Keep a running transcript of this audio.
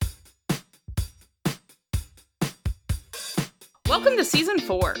Welcome to Season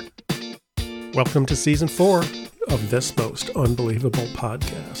 4. Welcome to Season 4 of this most unbelievable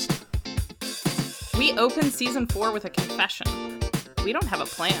podcast. We open Season 4 with a confession. We don't have a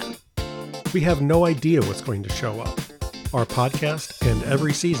plan. We have no idea what's going to show up. Our podcast and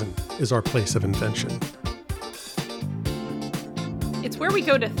every season is our place of invention. It's where we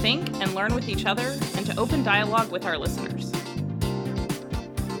go to think and learn with each other and to open dialogue with our listeners.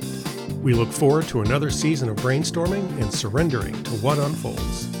 We look forward to another season of brainstorming and surrendering to what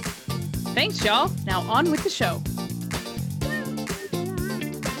unfolds. Thanks, y'all. Now on with the show.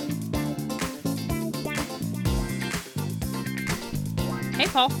 Hey,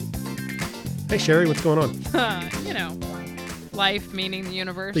 Paul. Hey, Sherry, what's going on? Life, meaning the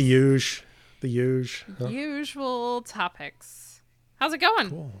universe. The huge. Huh? Usual topics. How's it going?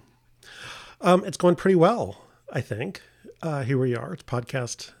 Cool. It's going pretty well, I think. Here we are. It's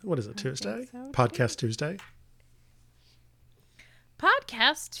podcast. What is it? Tuesday? So. Podcast Tuesday.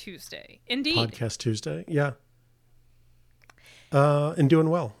 Podcast Tuesday. Indeed. Podcast Tuesday. Yeah. And doing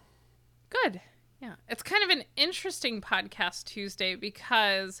well. Good. Yeah. It's kind of an interesting Podcast Tuesday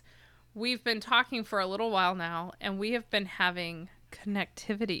because we've been talking for a little while now and we have been having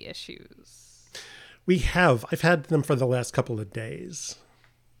connectivity issues. We have. I've had them for the last couple of days.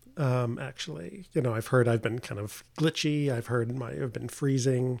 Actually, I've heard I've been kind of glitchy. I've been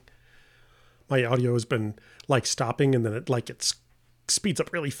freezing. My audio has been like stopping and then it speeds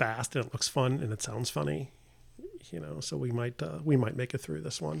up really fast and it looks fun and it sounds funny, so we might make it through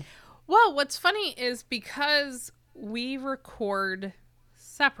this one. Well, what's funny is because we record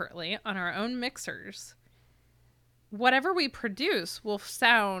separately on our own mixers, whatever we produce will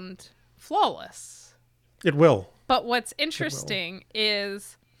sound flawless. It will. But what's interesting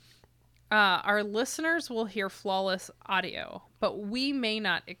is our listeners will hear flawless audio, but we may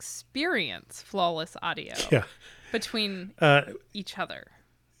not experience flawless audio between each other.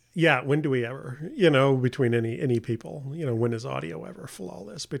 Yeah, when do we ever, between any people, when is audio ever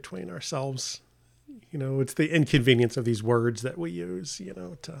flawless between ourselves? It's the inconvenience of these words that we use,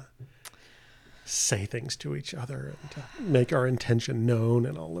 to say things to each other and to make our intention known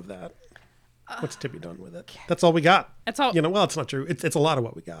and all of that. What's to be done with it? That's all we got. That's all. Well, it's not true. It's a lot of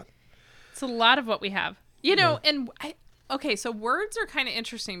what we got. It's a lot of what we have. So words are kind of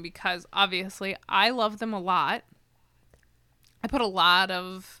interesting because obviously I love them a lot. I put a lot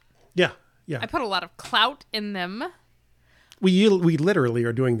of I put a lot of clout in them. We literally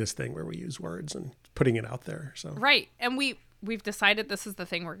are doing this thing where we use words and putting it out there. So right, and we've decided this is the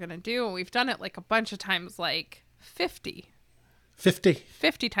thing we're gonna do, and we've done it like a bunch of times, like 50 times.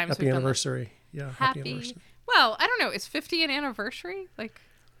 Happy anniversary. Yeah, happy anniversary. Well, I don't know. Is 50 an anniversary? Like,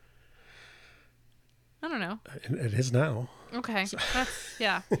 I don't know. It is now. Okay, so.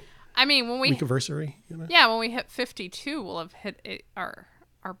 Yeah. I mean, when we weekiversary, Yeah, when we hit 52, we'll have hit our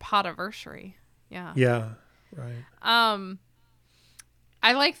podiversary. Yeah. Yeah. Right.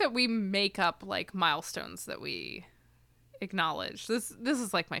 I like that we make up like milestones that we acknowledge. This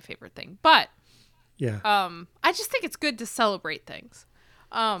is like my favorite thing. But yeah. I just think it's good to celebrate things.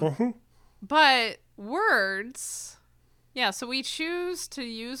 But words, yeah, so we choose to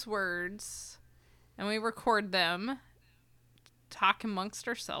use words and we record them, talk amongst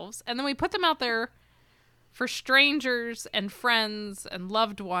ourselves, and then we put them out there for strangers and friends and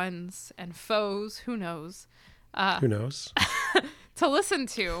loved ones and foes, who knows? To listen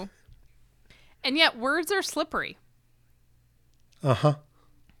to. And yet words are slippery. Uh-huh.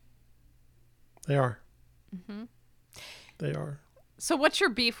 They are. Mm-hmm. They are. So what's your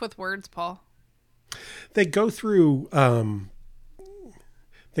beef with words, Paul? They go through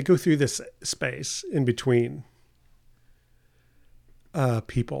this space in between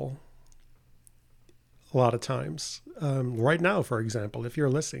people a lot of times. Right now, for example, if you're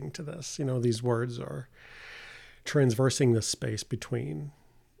listening to this, these words are transversing this space between,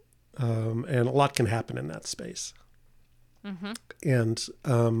 and a lot can happen in that space. Mm-hmm. And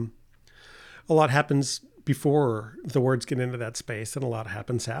a lot happens before the words get into that space, and a lot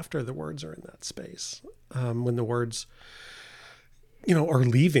happens after the words are in that space. When the words, are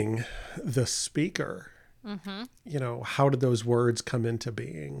leaving the speaker, mm-hmm. How did those words come into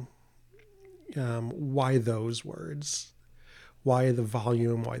being? Why those words? Why the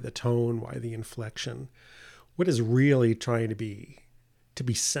volume? Why the tone? Why the inflection? What is really trying to be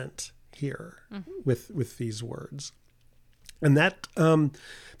sent here mm-hmm. with these words? And that,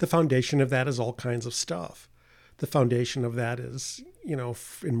 the foundation of that is all kinds of stuff. The foundation of that is,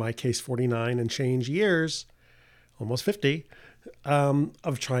 in my case, 49 and change years, almost 50,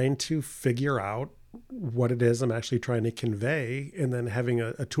 of trying to figure out what it is I'm actually trying to convey, and then having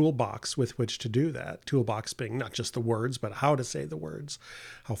a toolbox with which to do that. Toolbox being not just the words, but how to say the words,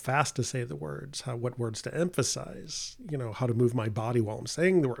 how fast to say the words, what words to emphasize, how to move my body while I'm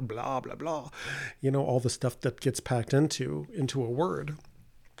saying the word, blah, blah, blah, all the stuff that gets packed into a word.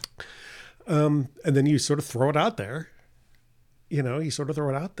 And then you sort of throw it out there, you sort of throw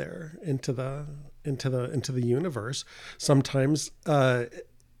it out there into the universe. Sometimes,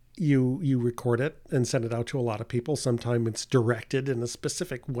 you record it and send it out to a lot of people. Sometimes it's directed in a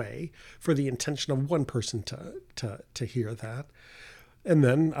specific way for the intention of one person to hear that. And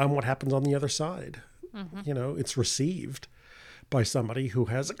then what happens on the other side? Mm-hmm. It's received by somebody who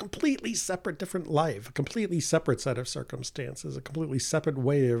has a completely separate, different life, a completely separate set of circumstances, a completely separate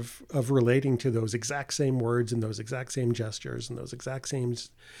way of relating to those exact same words and those exact same gestures and those exact same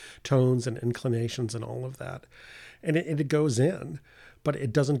tones and inclinations and all of that. And it goes in. But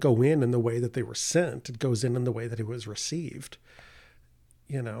it doesn't go in the way that they were sent. It goes in the way that it was received,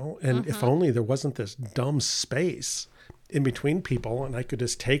 and if only there wasn't this dumb space in between people, and I could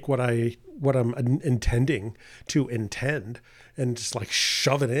just take what I'm intending to intend and just like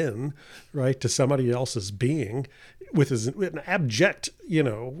shove it in, right, to somebody else's being with an abject,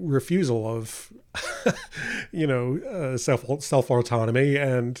 refusal of, self autonomy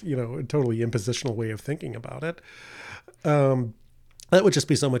and, a totally impositional way of thinking about it. That would just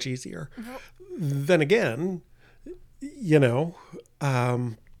be so much easier. Then again,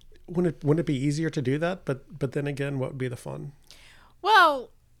 wouldn't it be easier to do that? But then again, what would be the fun?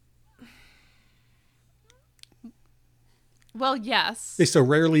 Well, yes. They so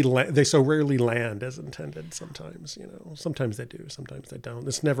rarely land as intended. Sometimes, sometimes they do, sometimes they don't.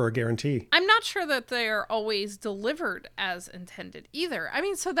 It's never a guarantee. I'm not sure that they're always delivered as intended either. I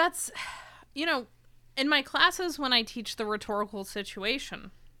mean, so that's, in my classes, when I teach the rhetorical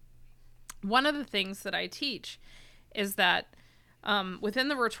situation, one of the things that I teach is that within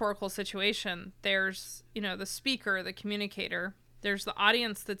the rhetorical situation, there's, the speaker, the communicator, there's the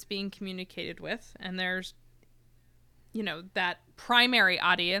audience that's being communicated with, and there's, that primary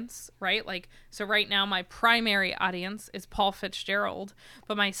audience, right? Like, so right now my primary audience is Paul Fitzgerald,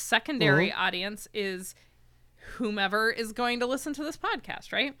 but my secondary audience is whomever is going to listen to this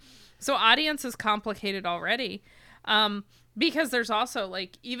podcast, right? So audience is complicated already, because there's also,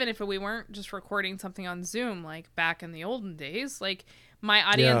 like, even if we weren't just recording something on Zoom, like back in the olden days, like my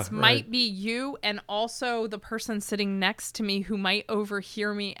audience might be you and also the person sitting next to me who might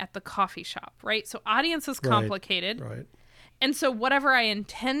overhear me at the coffee shop, right? So audience is complicated. Right. And so whatever I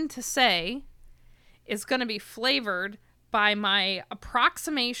intend to say is going to be flavored by my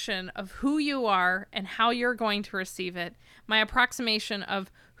approximation of who you are and how you're going to receive it, my approximation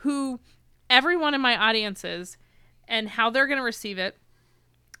of who everyone in my audience is and how they're going to receive it.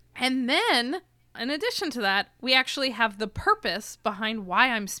 And then, in addition to that, we actually have the purpose behind why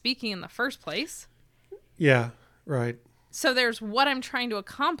I'm speaking in the first place. Yeah, right. So there's what I'm trying to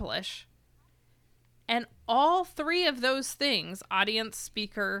accomplish. And all three of those things, audience,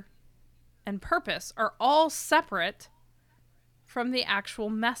 speaker, and purpose, are all separate from the actual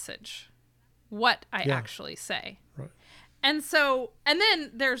message, what I actually say. Right. And so, and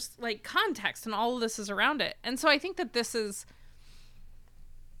then there's like context and all of this is around it. And so I think that this is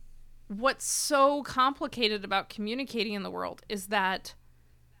what's so complicated about communicating in the world, is that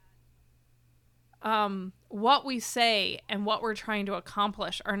what we say and what we're trying to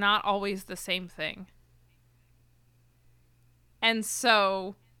accomplish are not always the same thing. And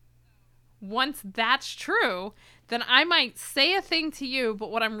so once that's true, then I might say a thing to you,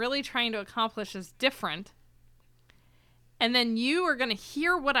 but what I'm really trying to accomplish is different. And then you are going to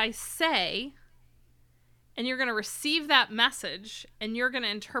hear what I say, and you're going to receive that message, and you're going to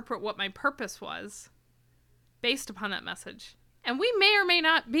interpret what my purpose was based upon that message. And we may or may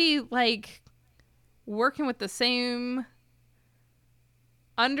not be, like, working with the same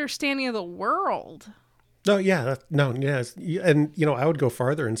understanding of the world. No, yeah. No, yes. And, I would go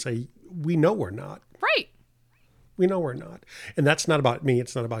farther and say, we know we're not. Right. We know we're not. And that's not about me.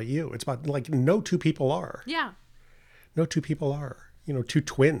 It's not about you. It's about, like, no two people are. Yeah. No two people are. Two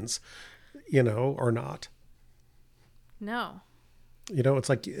twins, are not. No. It's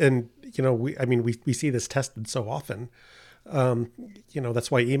like, and, we see this tested so often.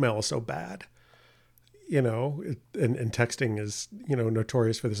 That's why email is so bad. And texting is,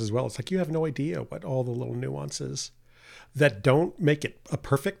 notorious for this as well. It's like, you have no idea what all the little nuances that don't make it a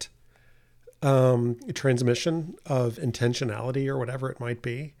perfect transmission of intentionality or whatever it might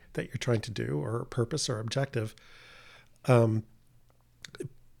be that you're trying to do, or purpose or objective.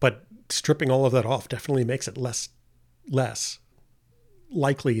 But stripping all of that off definitely makes it less,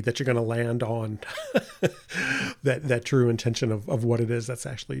 likely that you're going to land on that true intention of what it is that's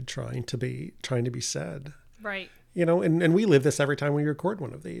actually trying to be said. Right. And we live this every time we record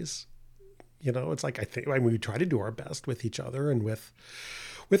one of these. It's like, we try to do our best with each other and with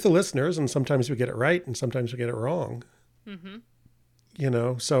the listeners, and sometimes we get it right and sometimes we get it wrong. Mm-hmm.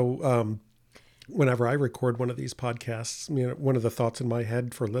 So whenever I record one of these podcasts, one of the thoughts in my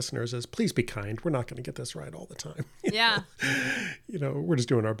head for listeners is, please be kind. We're not going to get this right all the time. Yeah. We're just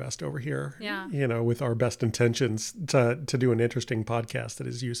doing our best over here. Yeah. With our best intentions to do an interesting podcast that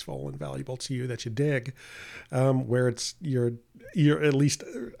is useful and valuable to you, that you dig, where you're at least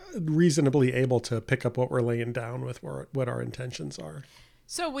reasonably able to pick up what we're laying down with what our intentions are.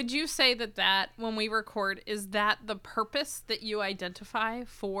 So would you say that when we record, is that the purpose that you identify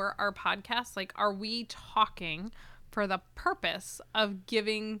for our podcast? Like, are we talking for the purpose of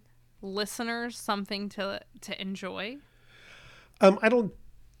giving listeners something to enjoy? I don't,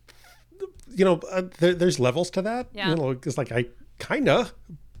 there's levels to that. Yeah. It's like, I kind of,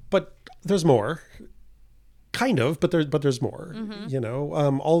 but there's more. Kind of, but there's more.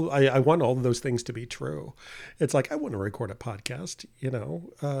 Mm-hmm. I want all of those things to be true. It's like, I want to record a podcast.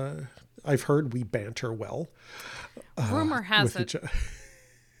 I've heard we banter well. Rumor has it.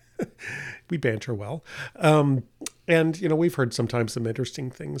 We banter well, and we've heard sometimes some interesting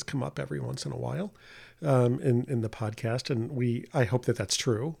things come up every once in a while, in the podcast, and I hope that's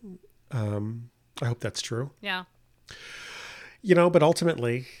true. I hope that's true. Yeah. But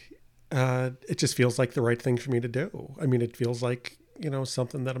ultimately, it just feels like the right thing for me to do. I mean, it feels like,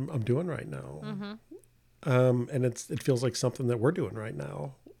 something that I'm doing right now. Mm-hmm. And it feels like something that we're doing right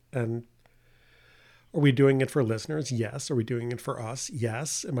now. And are we doing it for listeners? Yes. Are we doing it for us?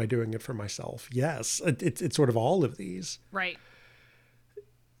 Yes. Am I doing it for myself? Yes. It's sort of all of these. Right.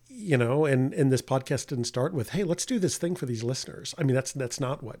 And this podcast didn't start with, hey, let's do this thing for these listeners. I mean, that's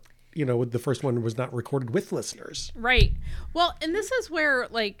not what, the first one was not recorded with listeners. Right. Well, and this is where,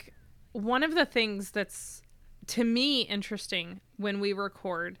 like, one of the things that's, to me, interesting when we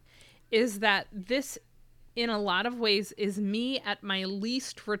record is that this, in a lot of ways, is me at my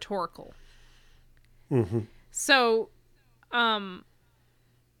least rhetorical. Mm-hmm. So, I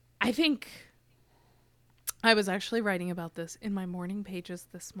think I was actually writing about this in my morning pages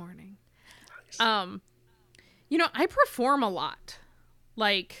this morning. Nice. I perform a lot,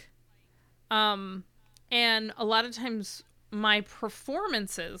 and a lot of times my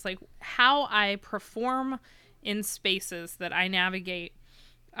performances, like how I perform in spaces that I navigate,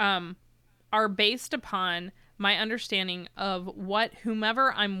 are based upon my understanding of what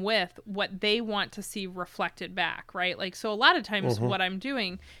whomever I'm with, what they want to see reflected back, right? Like, so a lot of times Mm-hmm. what I'm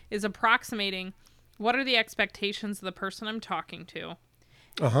doing is approximating what are the expectations of the person I'm talking to,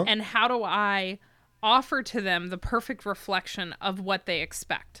 Uh-huh. and how do I offer to them the perfect reflection of what they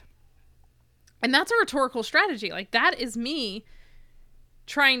expect. And that's a rhetorical strategy. Like, that is me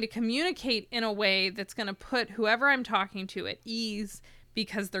trying to communicate in a way that's going to put whoever I'm talking to at ease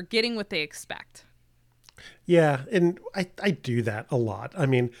because they're getting what they expect. Yeah, and I do that a lot. I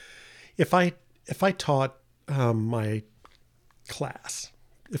mean, if I taught my class,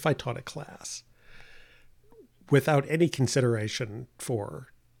 if I taught a class without any consideration for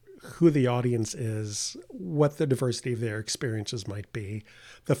who the audience is, what the diversity of their experiences might be,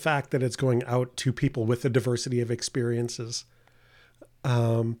 the fact that it's going out to people with a diversity of experiences,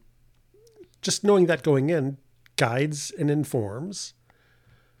 just knowing that going in guides and informs.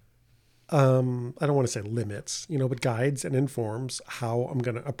 I don't want to say limits, but guides and informs how I'm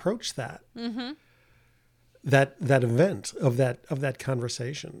going to approach that, Mm-hmm. that event of that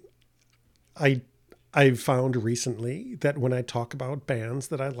conversation. I've found recently that when I talk about bands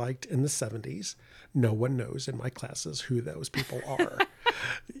that I liked in the 70s, no one knows in my classes who those people are.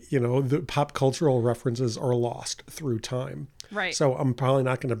 The pop cultural references are lost through time. Right. So I'm probably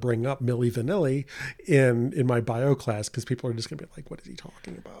not going to bring up Milli Vanilli in my bio class because people are just going to be like, what is he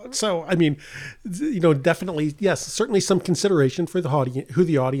talking about? So, I mean, definitely, yes, certainly some consideration for the audience, who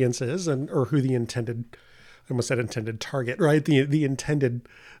the audience is, or who the intended, I almost said intended target, right? The intended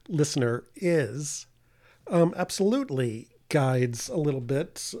listener is. Absolutely guides a little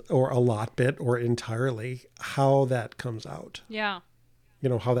bit or a lot bit or entirely how that comes out. Yeah.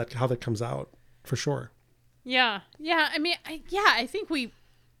 How that comes out for sure. Yeah. Yeah. I mean, I think it's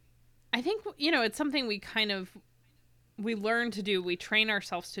something we learn to do. We train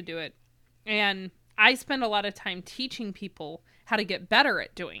ourselves to do it. And I spend a lot of time teaching people how to get better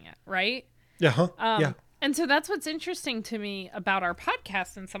at doing it. Right. Yeah. Yeah. And so that's what's interesting to me about our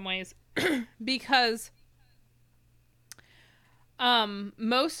podcast in some ways, because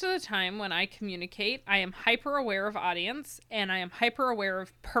Most of the time when I communicate, I am hyper aware of audience and I am hyper aware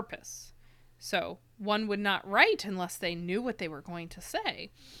of purpose. So one would not write unless they knew what they were going to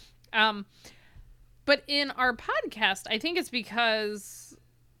say. But in our podcast, I think it's because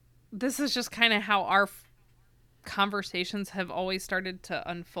this is just kind of how our conversations have always started to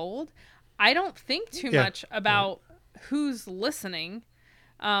unfold. I don't think too much about who's listening.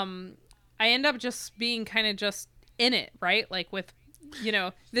 I end up just being kind of just in it, right? Like with,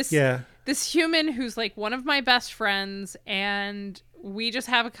 this human who's like one of my best friends, and we just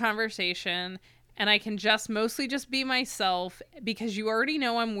have a conversation, and I can just mostly just be myself because you already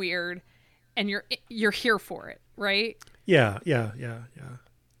know I'm weird, and you're here for it, right? Yeah.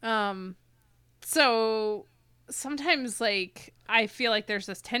 So sometimes like I feel like there's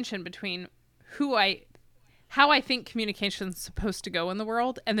this tension between how I think communication's supposed to go in the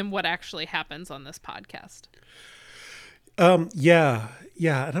world and then what actually happens on this podcast. Yeah.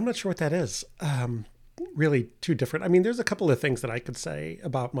 And I'm not sure what that is. Really too different. I mean, there's a couple of things that I could say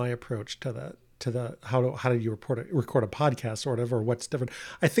about my approach to the how do you record a podcast or whatever, what's different.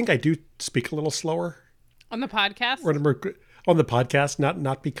 I think I do speak a little slower On the podcast? on the podcast,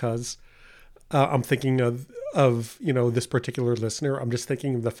 not because I'm thinking of this particular listener. I'm just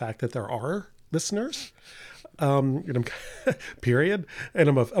thinking of the fact that there are listeners. Period. And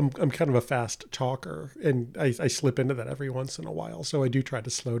I'm kind of a fast talker, and I slip into that every once in a while. So I do try to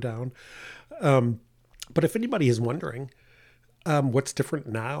slow down. But if anybody is wondering, what's different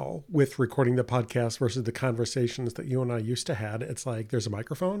now with recording the podcast versus the conversations that you and I used to had, it's like there's a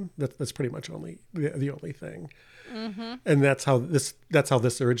microphone. That's pretty much the only thing. Mm-hmm. And that's how this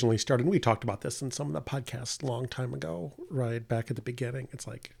originally started. And we talked about this in some of the podcasts a long time ago, right back at the beginning. It's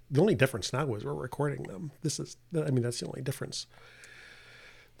like the only difference now is we're recording them. That's the only difference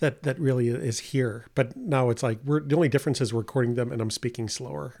that really is here. But now it's like the only difference is we're recording them, and I'm speaking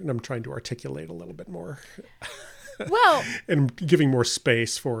slower, and I'm trying to articulate a little bit more. Well, and giving more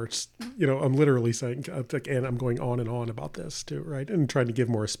space for, I'm literally saying, and I'm going on and on about this too, right? And trying to give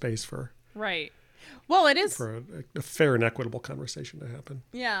more space for. Right. Well, it is for a fair and equitable conversation to happen.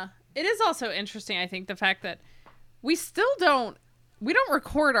 Yeah. It is also interesting, I think, the fact that we don't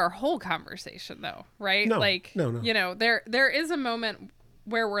record our whole conversation though, right? No, like, no. There is a moment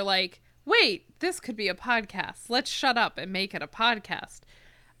where we're like, wait, this could be a podcast. Let's shut up and make it a podcast.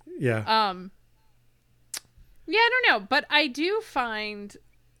 Yeah. Yeah, I don't know, but I do find,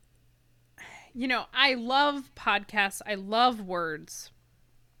 I love podcasts. I love words.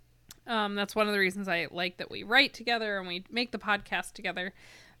 That's one of the reasons I like that we write together and we make the podcast together.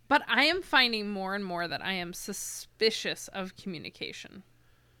 But I am finding more and more that I am suspicious of communication.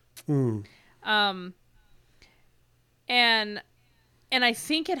 Mm. And I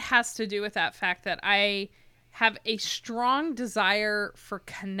think it has to do with that fact that I have a strong desire for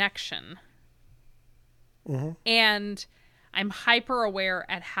connection. Mm-hmm. And I'm hyper aware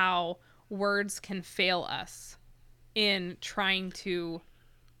at how words can fail us in trying to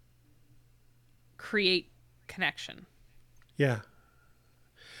create connection. Yeah.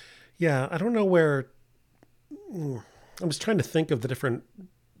 I don't know where. I was trying to think of the different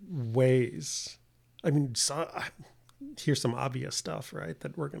ways. I mean, here's some obvious stuff, right?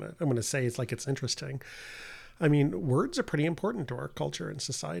 That I'm gonna say it's like it's interesting. I mean, words are pretty important to our culture and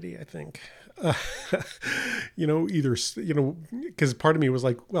society, I think. Because part of me was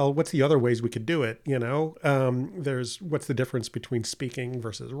like, well, what's the other ways we could do it? What's the difference between speaking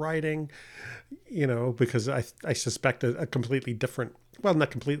versus writing? Because I suspect a completely different, well, not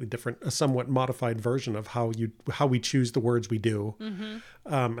completely different, a somewhat modified version of how we choose the words we do,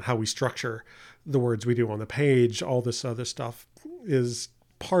 mm-hmm. How we structure the words we do on the page, all this other stuff is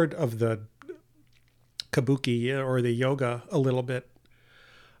part of the kabuki or the yoga a little bit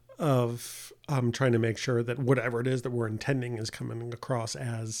of trying to make sure that whatever it is that we're intending is coming across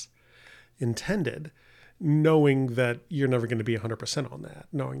as intended, knowing that you're never going to be 100% on that,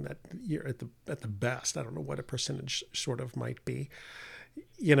 knowing that you're at the best. I don't know what a percentage sort of might be.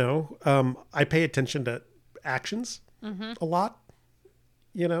 I pay attention to actions mm-hmm. a lot.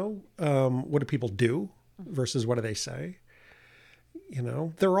 What do people do versus what do they say?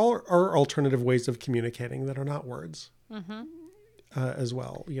 There are alternative ways of communicating that are not words, mm-hmm. as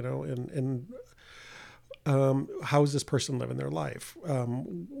well, and how is this person living their life?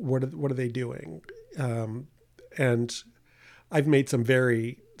 What are they doing? And I've made some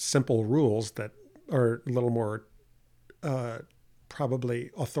very simple rules that are a little more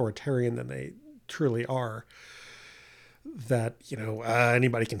probably authoritarian than they truly are. that,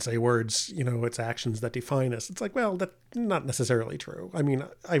 anybody can say words, it's actions that define us. It's like, well, that's not necessarily true. I mean,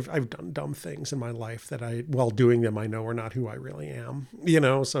 I've done dumb things in my life that while doing them, I know are not who I really am,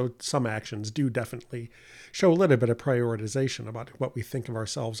 so some actions do definitely show a little bit of prioritization about what we think of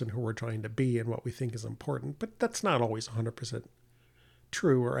ourselves and who we're trying to be and what we think is important. But that's not always 100%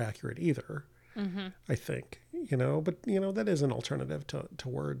 true or accurate either, I think, but, that is an alternative to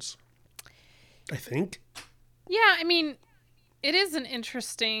words, I think. Yeah, I mean, it is an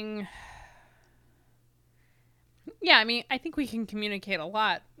interesting... Yeah, I mean, I think we can communicate a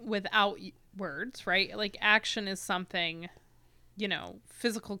lot without words, right? Like, action is something,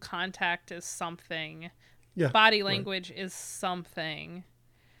 physical contact is something, body language is something.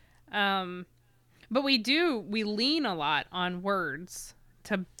 But we lean a lot on words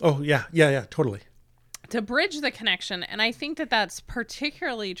to... Oh, yeah, totally. To bridge the connection, and I think that that's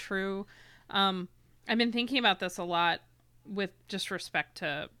particularly true. I've been thinking about this a lot with just respect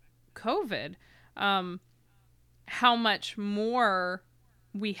to COVID, how much more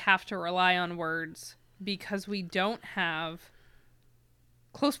we have to rely on words because we don't have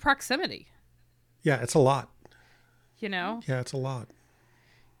close proximity. Yeah, it's a lot. Yeah, it's a lot.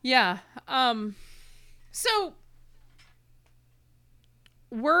 Yeah. So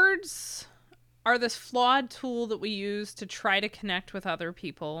words are this flawed tool that we use to try to connect with other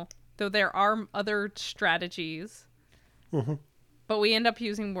people. Though there are other strategies, but we end up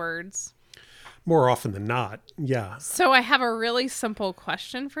using words. More often than not, yeah. So I have a really simple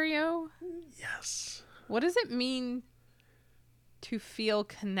question for you. Yes. What does it mean to feel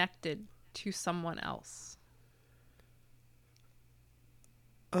connected to someone else?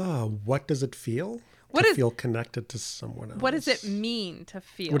 What does it feel? Feel connected to someone else? What does it mean to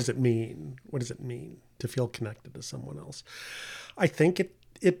feel? What does it mean? What does it mean to feel connected to someone else? I think it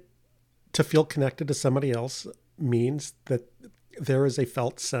to feel connected to somebody else means that there is a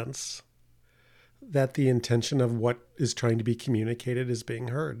felt sense that the intention of what is trying to be communicated is being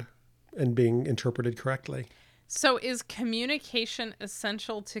heard and being interpreted correctly. So is communication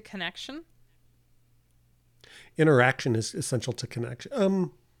essential to connection? Interaction is essential to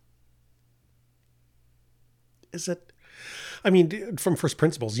connection. Is it? I mean, from first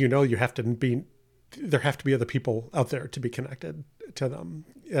principles, there have to be other people out there to be connected to them.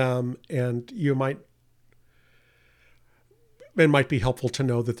 And it might be helpful to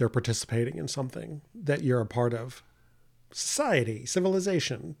know that they're participating in something, that you're a part of society,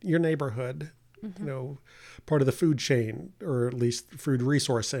 civilization, your neighborhood, part of the food chain, or at least food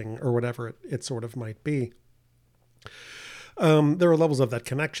resourcing, or whatever it sort of might be. There are levels of that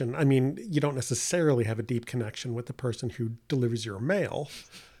connection. I mean, you don't necessarily have a deep connection with the person who delivers your mail,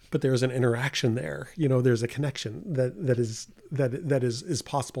 but there's an interaction there. There's a connection that is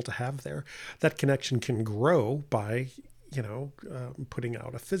possible to have there. That connection can grow by, putting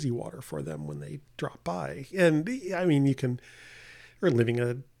out a fizzy water for them when they drop by. And I mean, or leaving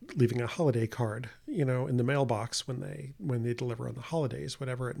a holiday card, in the mailbox when they deliver on the holidays,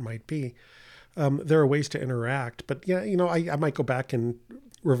 whatever it might be. There are ways to interact, but I might go back and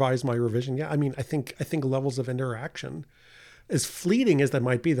revise my revision. Yeah, I mean, I think levels of interaction, as fleeting as there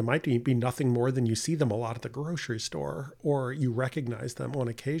might be nothing more than you see them a lot at the grocery store, or you recognize them on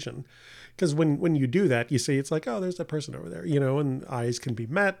occasion. Because when you do that, you see it's like, oh, there's that person over there, and eyes can be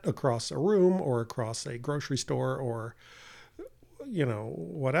met across a room or across a grocery store or,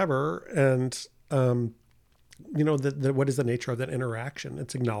 whatever. And, what is the nature of that interaction?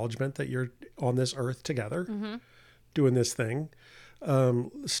 It's acknowledgement that you're on this earth together, doing this thing,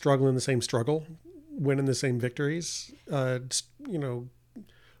 struggling the same struggle, winning the same victories,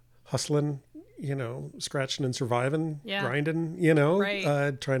 hustling, scratching and surviving, grinding,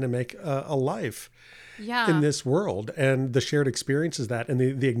 trying to make a life in this world. And the shared experiences and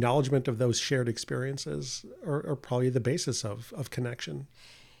the acknowledgement of those shared experiences are probably the basis of connection.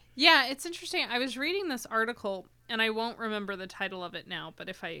 Yeah, it's interesting. I was reading this article, and I won't remember the title of it now, but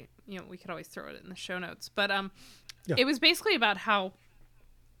if we could always throw it in the show notes. But it was basically about how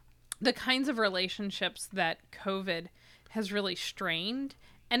the kinds of relationships that COVID has really strained.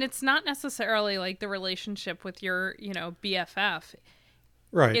 And it's not necessarily like the relationship with your, BFF.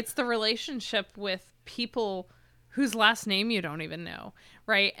 Right. It's the relationship with people whose last name you don't even know.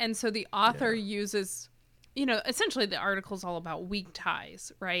 Right. And so the author uses, essentially the article's all about weak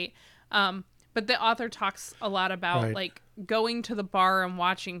ties. Right. But the author talks a lot about like going to the bar and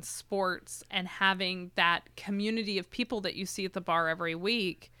watching sports and having that community of people that you see at the bar every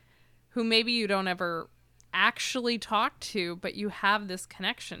week who maybe you don't ever actually talk to, but you have this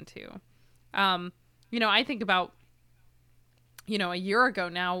connection to. I think about, a year ago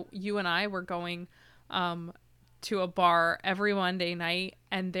now, you and I were going to a bar every Monday night,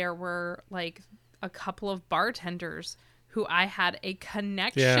 and there were like a couple of bartenders who I had a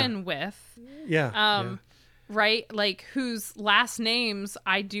connection with. Yeah. Right? Like whose last names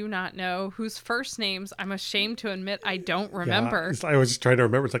I do not know, whose first names I'm ashamed to admit I don't remember. Yeah. I was just trying to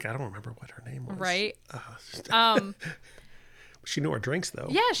remember. It's like, I don't remember what her name was. Right? She knew our drinks, though.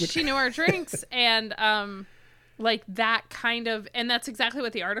 Yeah, she knew our drinks. And like that kind of, and that's exactly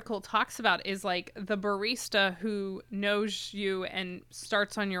what the article talks about, is like the barista who knows you and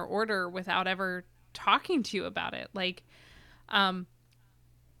starts on your order without ever talking to you about it. Like,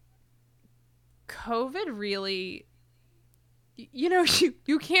 COVID really,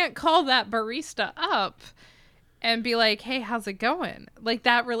 you can't call that barista up and be like, hey, how's it going? Like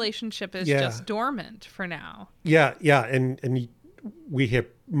that relationship is just dormant for now. Yeah. And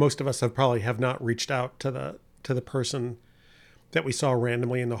most of us have not reached out to the person that we saw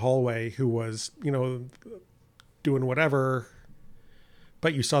randomly in the hallway who was, doing whatever,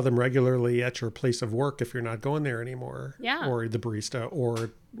 but you saw them regularly at your place of work if you're not going there anymore. Yeah. Or the barista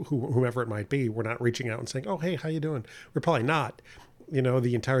or whomever it might be. We're not reaching out and saying, oh, hey, how you doing? We're probably not.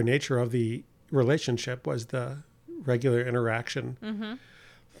 The entire nature of the relationship was the regular interaction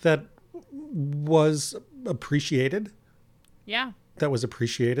that was appreciated. Yeah. That was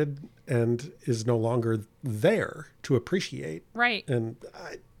appreciated and is no longer there to appreciate. Right. And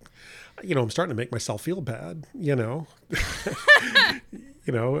I'm starting to make myself feel bad, I'm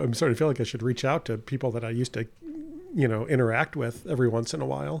starting to feel like I should reach out to people that I used to, interact with every once in a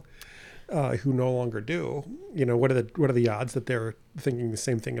while, who no longer do. What are the odds that they're thinking the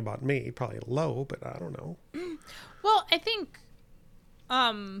same thing about me? Probably low, but I don't know. Well, I think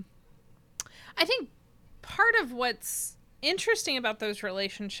part of what's interesting about those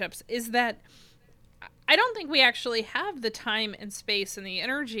relationships is that I don't think we actually have the time and space and the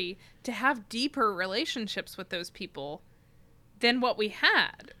energy to have deeper relationships with those people than what we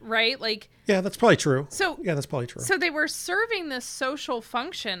had, right? Like, yeah, that's probably true. That's probably true. So they were serving this social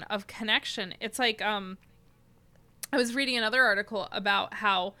function of connection. It's like, I was reading another article about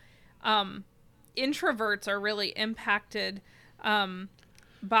how introverts are really impacted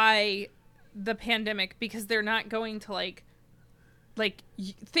by the pandemic because they're not going to like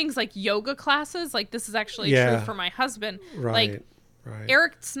things like yoga classes. Like this is actually true for my husband. Right.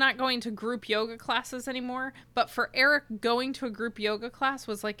 Eric's not going to group yoga classes anymore, but for Eric, going to a group yoga class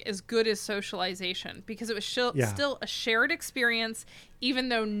was like as good as socialization because it was still a shared experience, even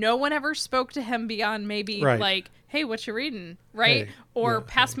though no one ever spoke to him beyond maybe like, hey, what you reading? Right. Hey, or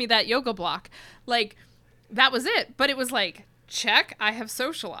pass me that yoga block. Like that was it. But it was like, check, I have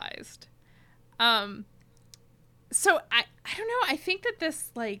socialized. So I don't know. I think that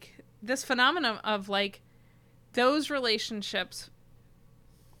this phenomenon of like those relationships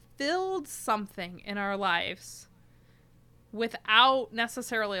filled something in our lives without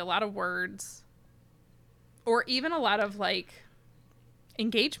necessarily a lot of words or even a lot of like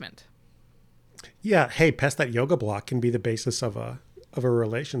engagement. Yeah. Hey, pass that yoga block can be the basis of a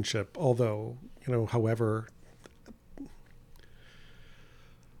relationship. Although,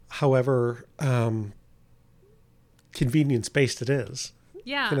 however, convenience-based it is.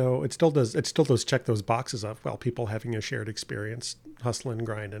 Yeah. It still does check those boxes of, well, people having a shared experience, hustling,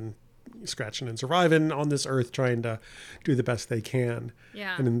 grinding, scratching and surviving on this earth, trying to do the best they can.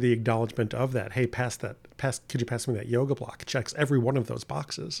 Yeah. And in the acknowledgement of that, hey, could you pass me that yoga block? It checks every one of those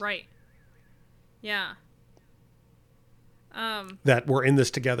boxes. Right. Yeah. That we're in this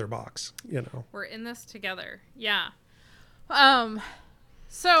together box, We're in this together. Yeah.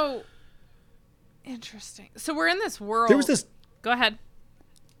 So interesting. So we're in this world. Go ahead.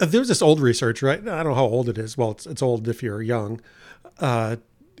 There was this old research, right? I don't know how old it is. Well, it's old if you're young.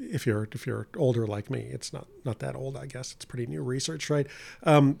 If you're older like me, it's not that old, I guess. It's pretty new research, right?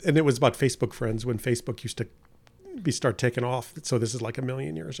 And it was about Facebook friends when Facebook used to start taking off. So this is like 1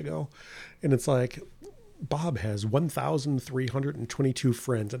 million years ago. And it's like, Bob has 1,322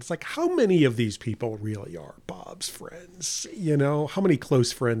 friends. And it's like, how many of these people really are Bob's friends? How many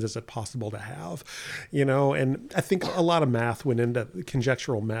close friends is it possible to have? And I think a lot of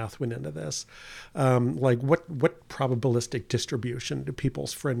conjectural math went into this. Like what probabilistic distribution do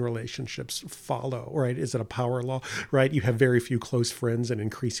people's friend relationships follow, right? Is it a power law, right? You have very few close friends and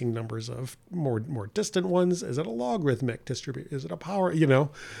increasing numbers of more distant ones. Is it a logarithmic distribution? Is it a power,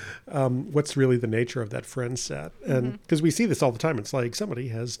 what's really the nature of that friend set? And because we see this all the time, it's like somebody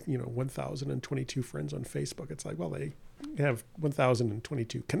has 1,022 friends on Facebook. It's like, well, they have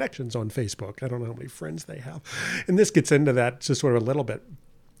 1,022 connections on Facebook. I don't know how many friends they have. And this gets into that just sort of a little bit,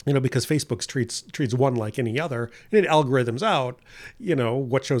 because Facebook treats one like any other, and it algorithms out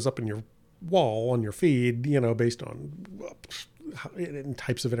what shows up in your wall on your feed, based on in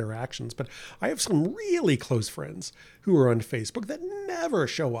types of interactions. But I have some really close friends who are on Facebook that never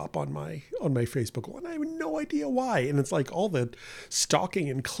show up on my Facebook wall, and I have no idea why. And it's like all the stalking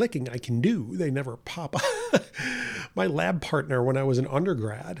and clicking I can do, they never pop up. My lab partner when I was an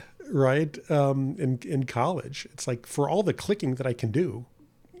undergrad, right, in college, it's like for all the clicking that I can do,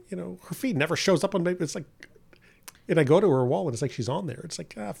 her feed never shows up on my. It's like, and I go to her wall and it's like she's on there. It's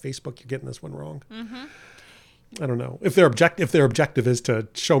like, Facebook, you're getting this one wrong. Mm-hmm. I don't know if their objective is to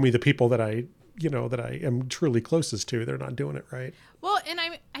show me the people that I am truly closest to. They're not doing it right. Well, and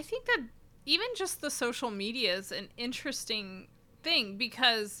I think that even just the social media is an interesting thing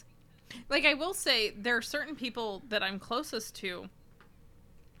because, like, I will say there are certain people that I'm closest to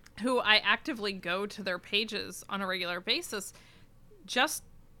who I actively go to their pages on a regular basis just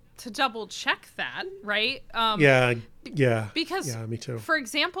to double check that, right? Yeah. Because, yeah, me too. For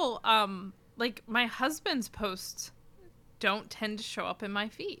example, like my husband's posts don't tend to show up in my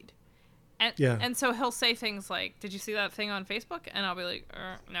feed. And so he'll say things like, "Did you see that thing on Facebook?" And I'll be like,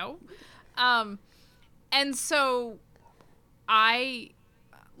 "No." And so I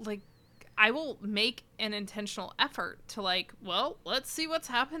will make an intentional effort to let's see what's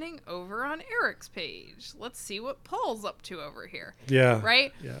happening over on Eric's page. Let's see what Paul's up to over here. Yeah.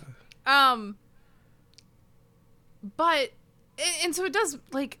 Right? Yeah. But and so it does,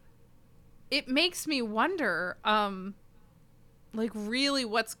 it makes me wonder, really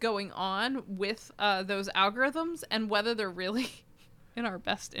what's going on with those algorithms and whether they're really in our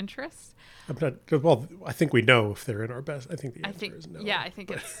best interest. Well, I think we know if they're in our best. I think the answer is no. Yeah, I think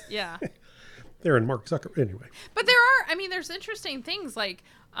it's, yeah. They're in Mark Zuckerberg anyway. But there's interesting things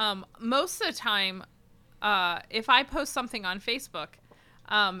most of the time, if I post something on Facebook,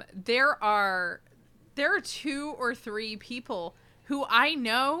 there are 2 or 3 people who I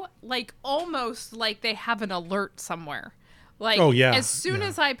know, almost like they have an alert somewhere. Oh, yeah. As soon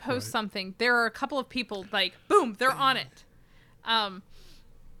as I post something, there are a couple of people boom, they're on it.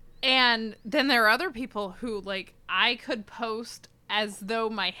 And then there are other people who I could post as though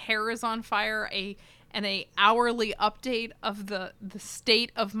my hair is on fire, an hourly update of the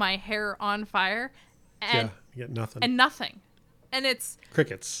state of my hair on fire, and you get nothing. And nothing. And it's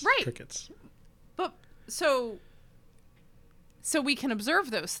crickets. Right. Crickets. But so we can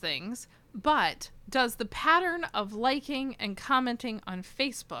observe those things, but does the pattern of liking and commenting on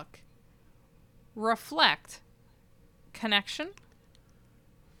Facebook reflect connection?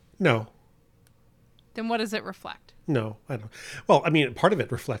 No. Then what does it reflect? No, I don't. Well, I mean, part of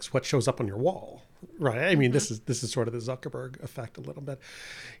it reflects what shows up on your wall, right? I mean, this is sort of the Zuckerberg effect a little bit.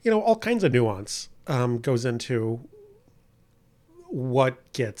 All kinds of nuance goes into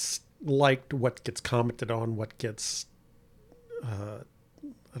what gets liked, what gets commented on, what gets I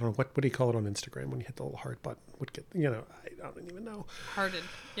don't know, what do you call it on Instagram when you hit the little heart button? What get I don't even know. Hearted,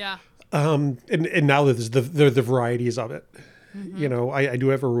 yeah. And now there's the varieties of it. Mm-hmm. I do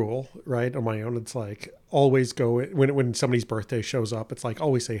have a rule, right, on my own. It's always go when somebody's birthday shows up. It's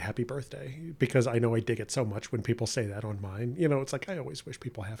always say happy birthday, because I know I dig it so much when people say that on mine. It's I always wish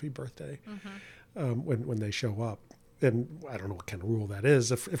people happy birthday when they show up. And I don't know what kind of rule that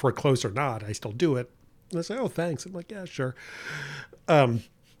is. If we're close or not, I still do it. And they say, "Oh, thanks." I'm like, "Yeah, sure."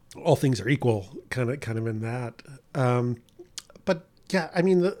 All things are equal, kind of in that. But yeah, I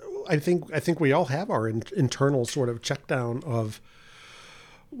mean, I think we all have our internal sort of check down of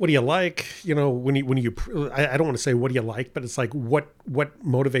what do you like? When you I don't want to say what do you like, but it's what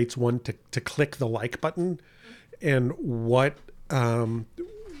motivates one to click the like button, and what does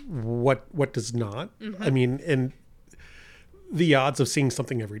not. Mm-hmm. I mean, and the odds of seeing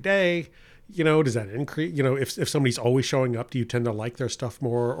something every day, does that increase? If somebody's always showing up, do you tend to like their stuff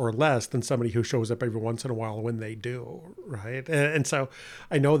more or less than somebody who shows up every once in a while when they do, right? And so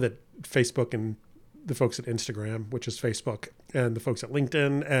I know that Facebook and the folks at Instagram, which is Facebook, and the folks at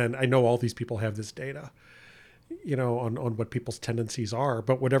LinkedIn, and I know all these people have this data, on what people's tendencies are.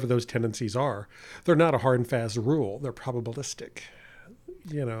 But whatever those tendencies are, they're not a hard and fast rule. They're probabilistic.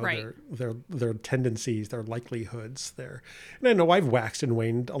 Right. Their tendencies, their likelihoods there. And I know I've waxed and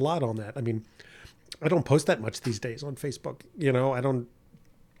waned a lot on that. I mean, I don't post that much these days on Facebook.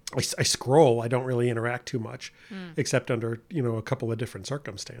 I scroll. I don't really interact too much, except under, a couple of different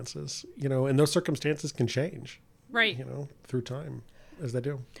circumstances, and those circumstances can change, right, through time, as they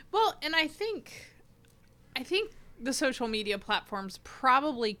do. Well, and I think the social media platforms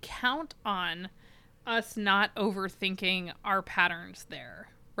probably count on us not overthinking our patterns there,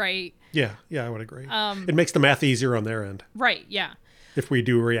 right? Yeah, I would agree. It makes the math easier on their end. Right, yeah. If we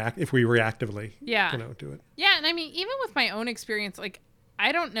reactively, do it. Yeah, and I mean, even with my own experience,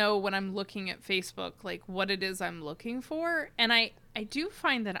 I don't know when I'm looking at Facebook, like what it is I'm looking for. And I do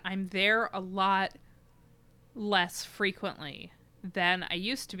find that I'm there a lot less frequently than I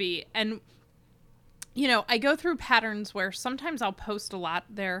used to be. And, you know, I go through patterns where sometimes I'll post a lot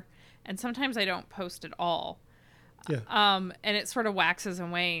there and sometimes I don't post at all. Yeah. And it sort of waxes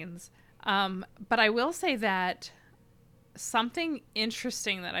and wanes. But I will say that something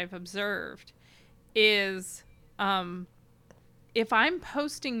interesting that I've observed is if I'm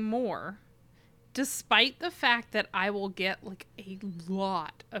posting more, despite the fact that I will get like a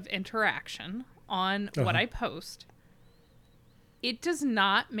lot of interaction on what I post, it does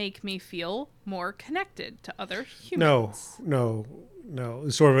not make me feel more connected to other humans. No.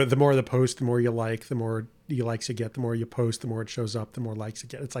 Sort of the more the post, the more you like, the more you likes you get, the more you post, the more it shows up, the more likes you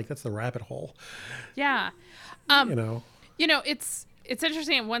get. It's like, that's the rabbit hole. Yeah. You know, It's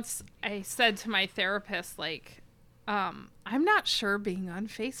interesting. And once I said to my therapist, like, I'm not sure being on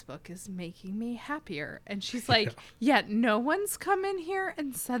Facebook is making me happier. And she's like, yeah, no one's come in here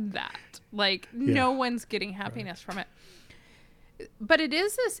and said that. Like, no one's getting happiness from it. But it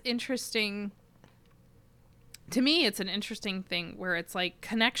is this interesting, to me, it's an interesting thing where it's like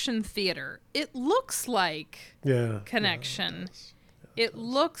connection theater. It looks like connection. It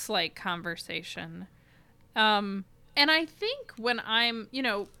looks like conversation. And I think when I'm, you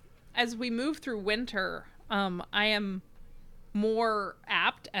know, as we move through winter, I am more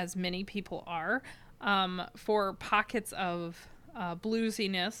apt, as many people are, for pockets of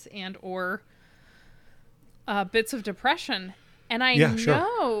bluesiness and or bits of depression. And I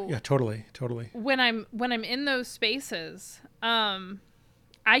know, totally. when I'm in those spaces,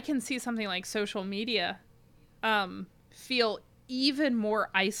 I can see something like social media feel even more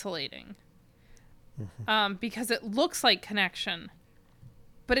isolating, because it looks like connection,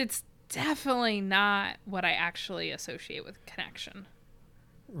 but it's definitely not what I actually associate with connection.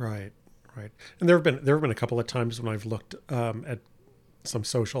 Right. And there have been a couple of times when I've looked at some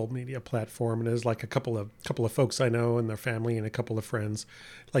social media platform, and there's like a couple of folks I know and their family and a couple of friends,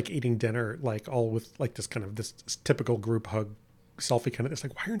 like eating dinner, like all with like this kind of this typical group hug selfie kind of. It's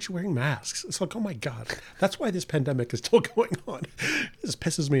like, why aren't you wearing masks? It's like, oh my God, that's why this pandemic is still going on. This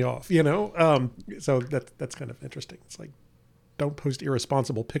pisses me off, you know. So that's kind of interesting. It's like, don't post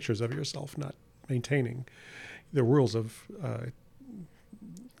irresponsible pictures of yourself not maintaining the rules of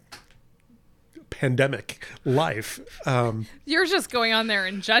pandemic life. You're just going on there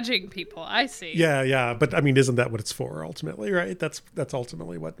and judging people. I see. Yeah. But I mean, isn't that what it's for ultimately, right? That's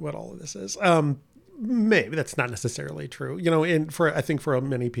ultimately what all of this is. Maybe that's not necessarily true, you know, I think for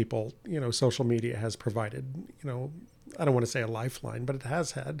many people, you know, social media has provided, you know, I don't want to say a lifeline, but it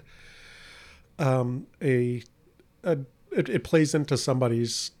has had it plays into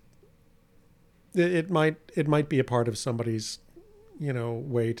somebody's, it might be a part of somebody's, you know,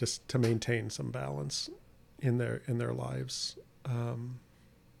 way to maintain some balance in their lives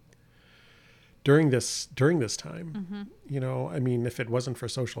during this time. You know, I mean, if it wasn't for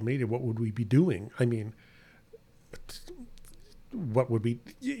social media, what would we be doing? I mean, what would we,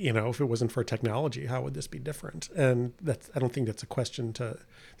 you know, if it wasn't for technology, how would this be different? And I don't think that's a question that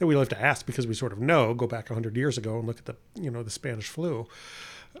we love to ask, because we sort of know, go back 100 years ago and look at the Spanish flu.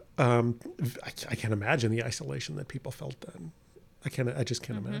 I can't imagine the isolation that people felt then. I just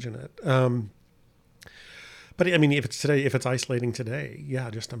can't imagine it. But I mean, if it's isolating today, yeah,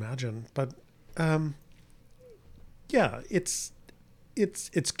 just imagine. But yeah, it's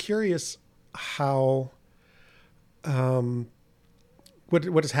curious how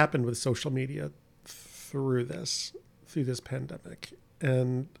what has happened with social media through this pandemic.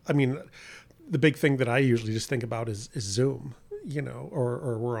 And I mean, the big thing that I usually just think about is Zoom, you know,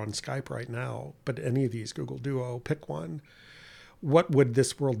 or we're on Skype right now, but any of these, Google Duo, pick one. What would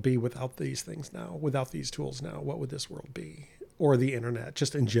this world be without these things now, without these tools now? What would this world be? Or the internet,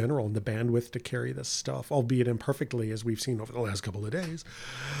 just in general, and the bandwidth to carry this stuff, albeit imperfectly, as we've seen over the last couple of days.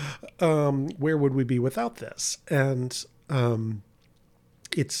 Where would we be without this? And we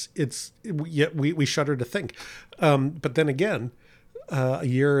shudder to think. But then again, a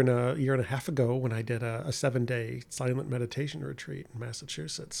year and a half ago, when I did a 7-day silent meditation retreat in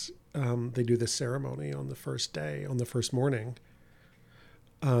Massachusetts, they do this ceremony on the first day, on the first morning,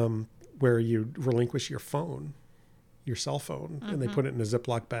 where you relinquish your cell phone, and they put it in a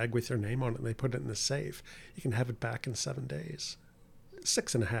Ziploc bag with your name on it, and they put it in the safe. You can have it back in 7 days.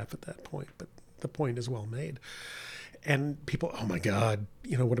 6.5 at that point, but the point is well made. And people, oh my God,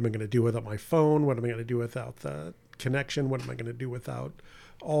 you know, what am I going to do without my phone? What am I going to do without the connection? What am I going to do without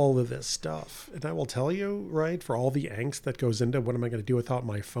all of this stuff? And I will tell you, right, for all the angst that goes into what am I going to do without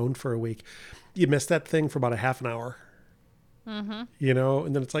my phone for a week, you miss that thing for about a half an hour. you know,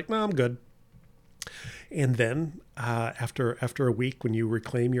 and then it's like, no, I'm good. And then after a week, when you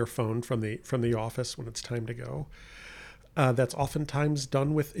reclaim your phone from the office when it's time to go, that's oftentimes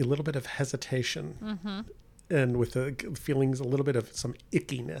done with a little bit of hesitation and with the feelings, a little bit of some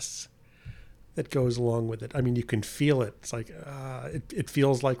ickiness that goes along with it. I mean, you can feel it. It's like it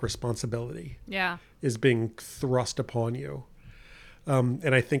feels like responsibility Yeah. is being thrust upon you.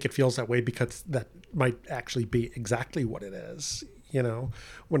 And I think it feels that way because that might actually be exactly what it is. You know,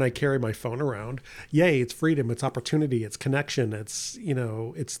 when I carry my phone around, yay, it's freedom, it's opportunity, it's connection, it's, you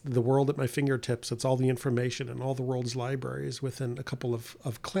know, it's the world at my fingertips, it's all the information and all the world's libraries within a couple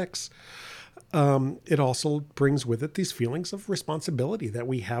of clicks. It also brings with it these feelings of responsibility that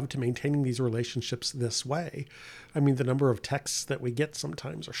we have to maintaining these relationships this way. I mean, the number of texts that we get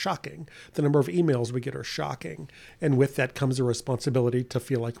sometimes are shocking. The number of emails we get are shocking. And with that comes a responsibility to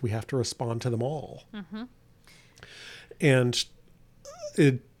feel like we have to respond to them all. And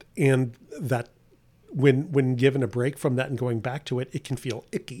that when given a break from that and going back to it, it can feel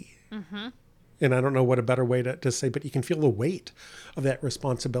icky. And I don't know what a better way to say, but you can feel the weight of that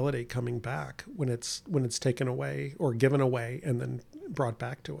responsibility coming back when it's taken away or given away and then brought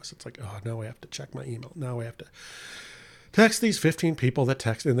back to us. It's like, oh, now I have to check my email. Now I have to text these 15 people that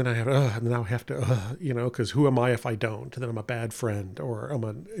text, and then I have to, you know, because who am I if I don't? Then I'm a bad friend, or I'm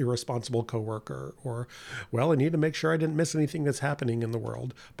an irresponsible coworker, or, well, I need to make sure I didn't miss anything that's happening in the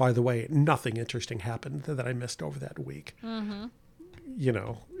world. By the way, nothing interesting happened that I missed over that week. You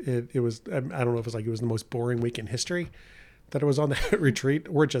know, it was, I don't know if it was like it was the most boring week in history that I was on that retreat,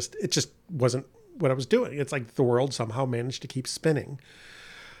 or it just wasn't what I was doing. It's like the world somehow managed to keep spinning.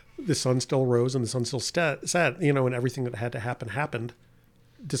 The sun still rose and the sun still set, you know, and everything that had to happen happened,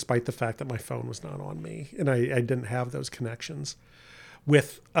 despite the fact that my phone was not on me. And I didn't have those connections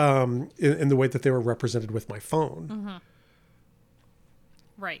with, in the way that they were represented with my phone.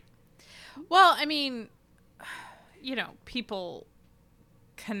 Right. Well, I mean, you know, people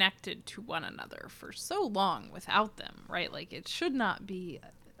connected to one another for so long without them, right? Like, it should not be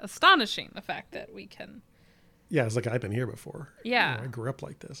astonishing, the fact that we can. Yeah, it's like I've been here before. Yeah. You know, I grew up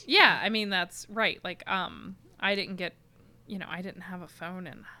like this. Yeah, I mean, that's right. Like, I didn't have a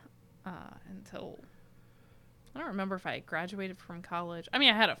phone until, I don't remember if I graduated from college. I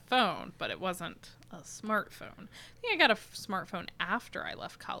mean, I had a phone, but it wasn't a smartphone. I think I got a smartphone after I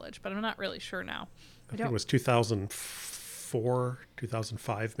left college, but I'm not really sure now. I think it was 2004,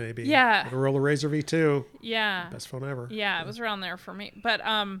 2005 maybe. Yeah. Motorola Razr V2. Yeah. Best phone ever. Yeah, it was around there for me. But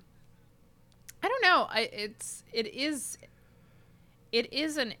I don't know. It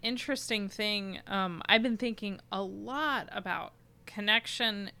is an interesting thing. I've been thinking a lot about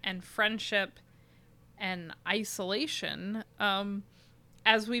connection and friendship and isolation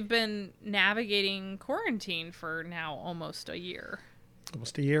as we've been navigating quarantine for now almost a year.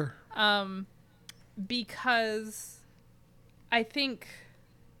 Almost a year. Because I think,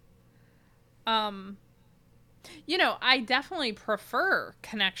 you know, I definitely prefer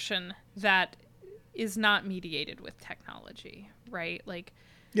connection that is not mediated with technology, right? Like,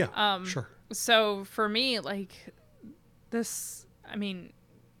 yeah, sure. So for me, like, this, I mean,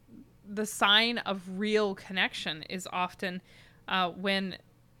 the sign of real connection is often when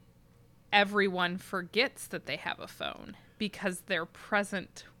everyone forgets that they have a phone because they're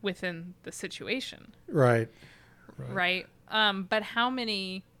present within the situation. Right. But how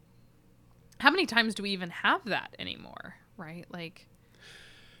many times do we even have that anymore? Right. Like,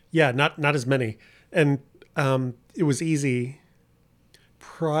 yeah, not as many. And it was easy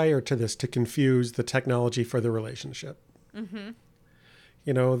prior to this to confuse the technology for the relationship.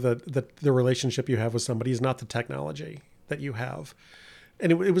 You know, the relationship you have with somebody is not the technology that you have.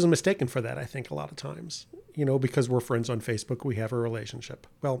 And it was mistaken for that, I think, a lot of times. You know, because we're friends on Facebook, we have a relationship.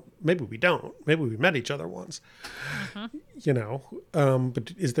 Well, maybe we don't. Maybe we met each other once. You know,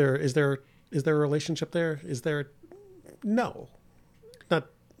 but is there a relationship there? Is there? No,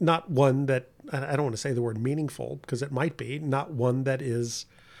 not one that, I don't want to say the word meaningful because it might be, not one that is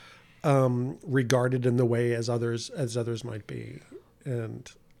regarded in the way as others might be.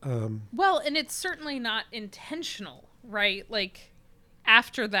 And well, and it's certainly not intentional, right? Like,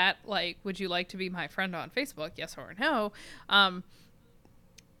 after that, like, would you like to be my friend on Facebook? Yes or no?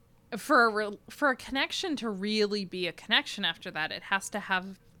 For a connection to really be a connection after that, it has to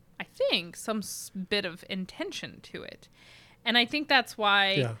have, I think, some bit of intention to it. And I think that's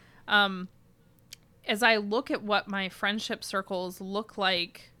why, as I look at what my friendship circles look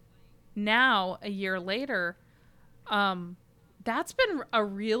like now, a year later, that's been a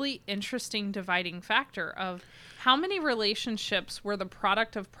really interesting dividing factor of how many relationships were the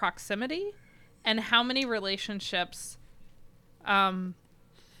product of proximity and how many relationships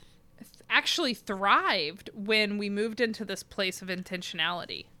actually thrived when we moved into this place of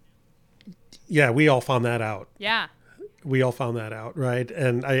intentionality. Yeah, we all found that out. Yeah. We all found that out, right?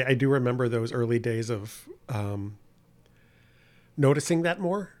 And I do remember those early days of noticing that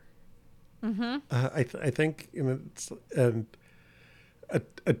more. Mm-hmm. I think and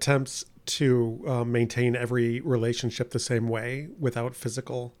attempts to maintain every relationship the same way without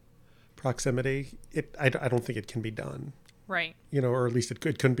physical proximity. I don't think it can be done. Right. Or at least it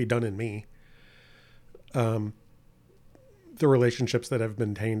couldn't be done in me. The relationships that have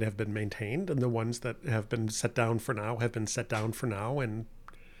been maintained, and the ones that have been set down for now have been set down for now, and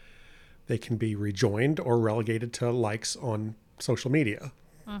they can be rejoined or relegated to likes on social media.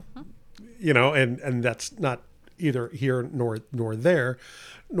 Mm-hmm. And that's not either here nor there,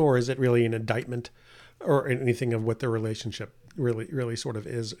 nor is it really an indictment or anything of what the relationship really sort of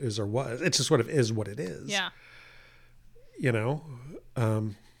is or was. It just sort of is what it is. Yeah.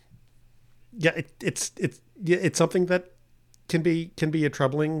 It's something that can be a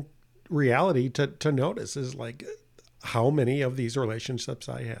troubling reality to notice, is like how many of these relationships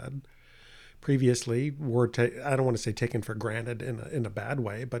I had previously were I don't want to say taken for granted in a bad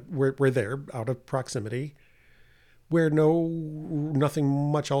way, but were there out of proximity where nothing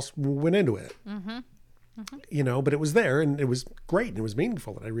much else went into it. Mm-hmm. Mm-hmm. But it was there, and it was great, and it was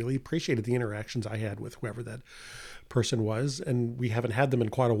meaningful, and I really appreciated the interactions I had with whoever that person was, and we haven't had them in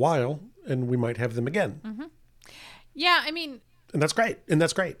quite a while, and we might have them again. Mm-hmm. Yeah, I mean, and that's great.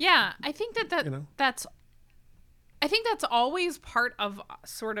 Yeah, I think that's I think that's always part of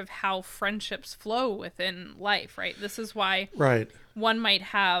sort of how friendships flow within life, right? This is why one might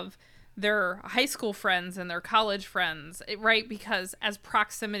have their high school friends and their college friends, right? Because as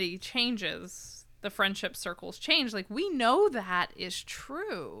proximity changes, the friendship circles change. Like, we know that is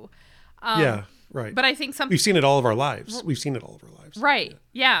true. Yeah, right. But I think we've seen it all of our lives. Right.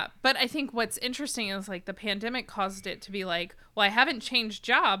 Yeah. But I think what's interesting is, like, the pandemic caused it to be like, well, I haven't changed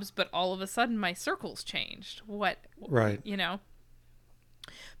jobs, but all of a sudden my circle's changed. What? Right.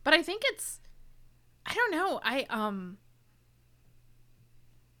 But I think I don't know.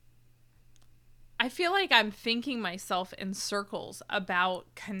 I feel like I'm thinking myself in circles about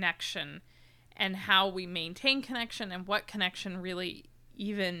connection and how we maintain connection and what connection really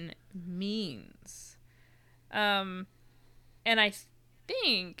even means. And I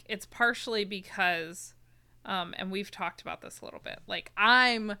think it's partially because, and we've talked about this a little bit, like,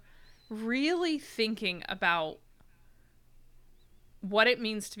 I'm really thinking about what it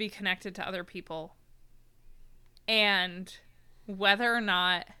means to be connected to other people and whether or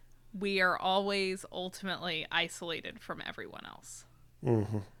not we are always ultimately isolated from everyone else.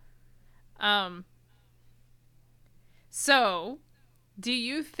 Mm-hmm. So, do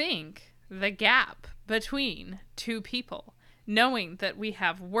you think the gap between two people, knowing that we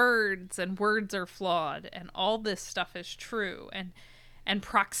have words and words are flawed and all this stuff is true, and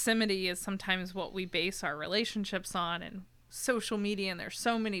proximity is sometimes what we base our relationships on, and social media, and there's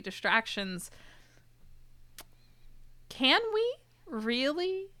so many distractions, can we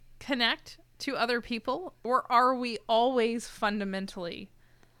really connect to other people, or are we always fundamentally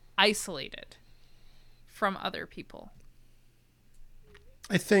isolated from other people?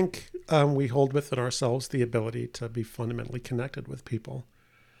 I think we hold within ourselves the ability to be fundamentally connected with people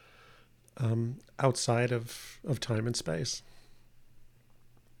outside of time and space.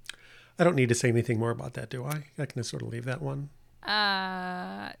 I don't need to say anything more about that, do I? I can just sort of leave that one.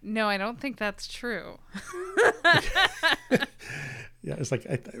 No, I don't think that's true. Yeah, it's like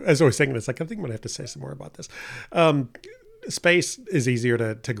I was always thinking, it's like, I think I'm gonna have to say some more about this. Space is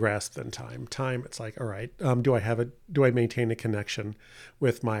easier to grasp than time. Time, it's like, all right, do I maintain a connection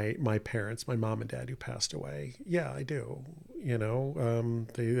with my parents, my mom and dad who passed away? Yeah, I do.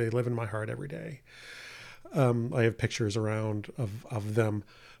 They live in my heart every day. I have pictures around of them.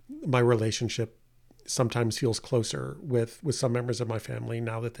 My relationship sometimes feels closer with some members of my family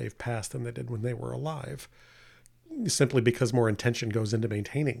now that they've passed than they did when they were alive, simply because more intention goes into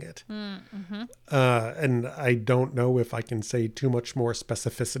maintaining it. Mm-hmm. And I don't know if I can say too much more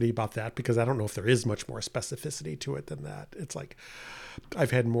specificity about that, because I don't know if there is much more specificity to it than that. It's like,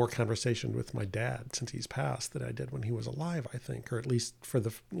 I've had more conversation with my dad since he's passed than I did when he was alive, I think, or at least for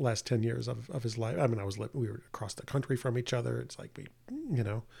the last 10 years of his life. I mean, we were across the country from each other. It's like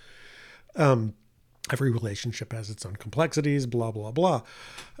every relationship has its own complexities, blah, blah, blah.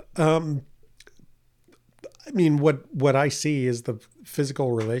 I mean, what I see is the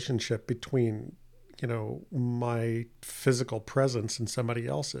physical relationship between, my physical presence and somebody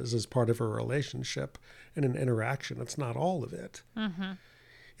else's as part of a relationship and an interaction. It's not all of it. Mm-hmm.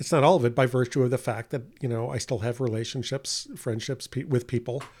 It's not all of it by virtue of the fact that, I still have relationships, friendships with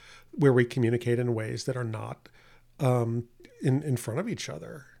people where we communicate in ways that are not in front of each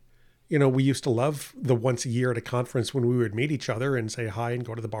other. We used to love the once a year at a conference when we would meet each other and say hi and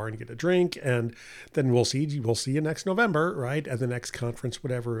go to the bar and get a drink. And then we'll see you next November, right? At the next conference,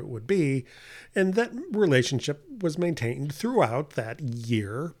 whatever it would be. And that relationship was maintained throughout that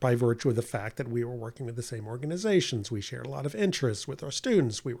year by virtue of the fact that we were working with the same organizations. We shared a lot of interests with our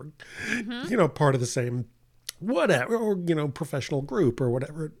students. We were, part of the same whatever, or, professional group or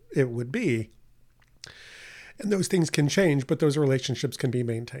whatever it would be. And those things can change, but those relationships can be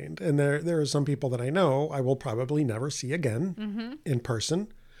maintained. And there are some people that I know I will probably never see again in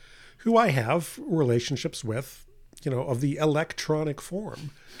person, who I have relationships with, of the electronic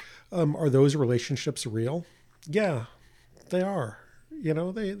form. Are those relationships real? Yeah, they are.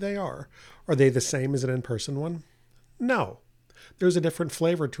 They are. Are they the same as an in-person one? No. There's a different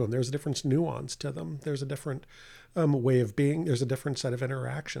flavor to them. There's a different nuance to them. There's a different way of being. There's a different set of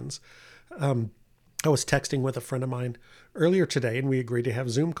interactions. I was texting with a friend of mine earlier today, and we agreed to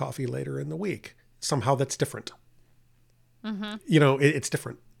have Zoom coffee later in the week. Somehow that's different. It's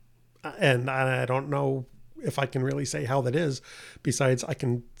different. And I don't know if I can really say how that is, besides I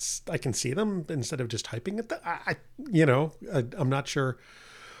can see them instead of just typing it. I'm not sure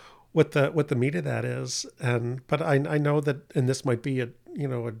what the meat of that is. But I know that, and this might be a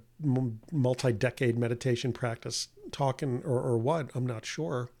multi-decade meditation practice talking or what, I'm not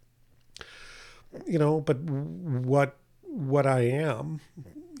sure. But what I am,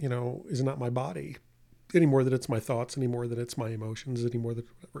 is not my body any more than it's my thoughts, any more than it's my emotions, any more than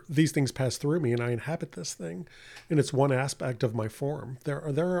whatever. These things pass through me and I inhabit this thing, and it's one aspect of my form. There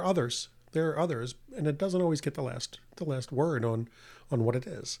are others, and it doesn't always get the last word on what it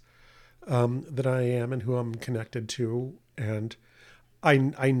is, that I am and who I'm connected to. And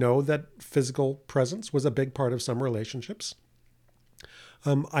I know that physical presence was a big part of some relationships.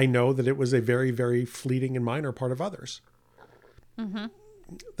 I know that it was a very, very fleeting and minor part of others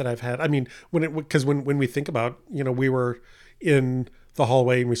that I've had. I mean, when we think about, we were in the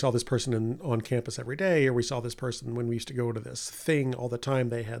hallway and we saw this person on campus every day, or we saw this person when we used to go to this thing all the time.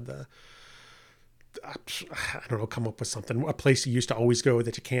 They had I don't know, come up with something, a place you used to always go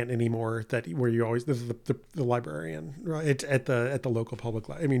that you can't anymore, where you always, the librarian, right? At the local public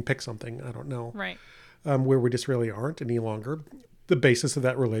library. I mean, pick something, I don't know. Right. Where we just really aren't any longer. The basis of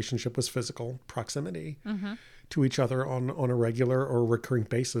that relationship was physical proximity to each other on a regular or recurring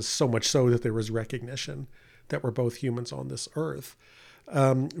basis, so much so that there was recognition that we're both humans on this earth.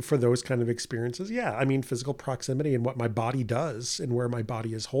 For those kind of experiences, yeah, I mean, physical proximity and what my body does and where my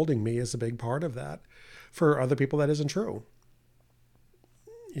body is holding me is a big part of that. For other people, that isn't true.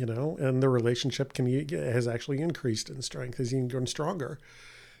 And the relationship has actually increased in strength, has even grown stronger.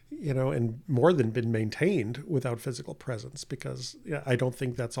 And more than been maintained without physical presence, because I don't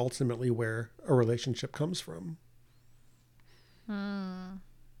think that's ultimately where a relationship comes from.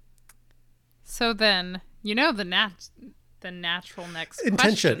 So then, the natural next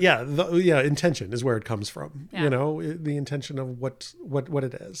intention. Question. Intention is where it comes from. Yeah. The intention of what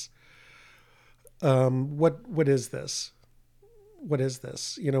it is. What is this? What is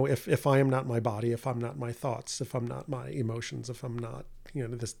this? If I am not my body, if I'm not my thoughts, if I'm not my emotions, if I'm not,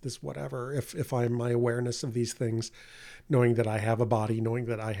 this whatever, if I'm my awareness of these things, knowing that I have a body, knowing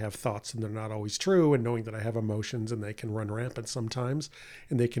that I have thoughts and they're not always true, and knowing that I have emotions and they can run rampant sometimes,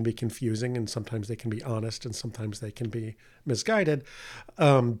 and they can be confusing, and sometimes they can be honest, and sometimes they can be misguided.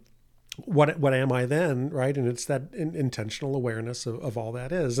 What am I then, right? And it's that intentional awareness of all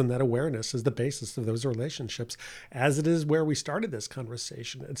that is, and that awareness is the basis of those relationships, as it is where we started this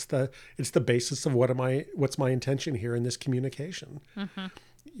conversation. It's the basis of what's my intention here in this communication.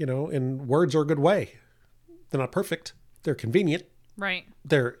 And words are a good way. They're not perfect. They're convenient. Right.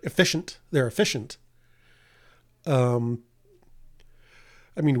 They're efficient.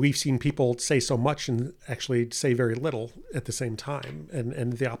 I mean, we've seen people say so much and actually say very little at the same time.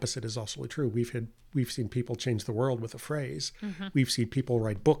 And the opposite is also true. We've seen people change the world with a phrase. We've seen people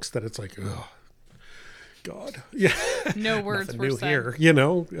write books that it's like, oh, God. Yeah. No words were new said.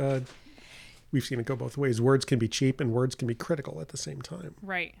 Here, we've seen it go both ways. Words can be cheap and words can be critical at the same time.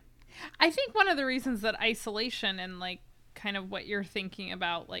 Right. I think one of the reasons that isolation and like kind of what you're thinking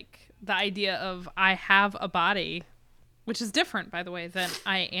about, like the idea of I have a body, which is different, by the way, than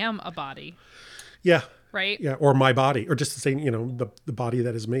I am a body. Yeah. Right? Yeah. Or my body. Or just the same, the body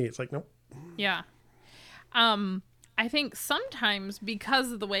that is me. It's like, nope. Yeah. I think sometimes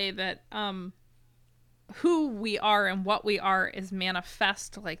because of the way that who we are and what we are is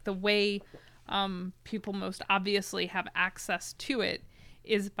manifest, like the way people most obviously have access to it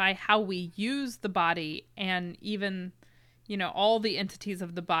is by how we use the body, and even, all the entities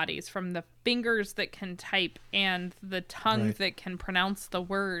of the bodies, from the fingers that can type and the tongue Right. that can pronounce the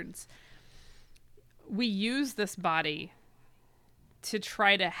words. We use this body to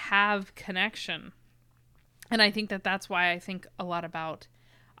try to have connection. And I think that that's why I think a lot about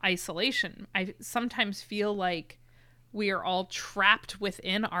isolation. I sometimes feel like we are all trapped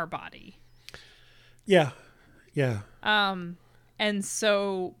within our body. Yeah. Yeah. And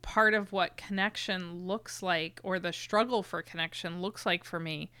so part of what connection looks like, or the struggle for connection looks like for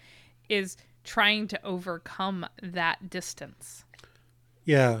me, is trying to overcome that distance.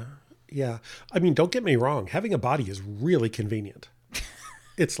 Yeah. Yeah. I mean, don't get me wrong. Having a body is really convenient.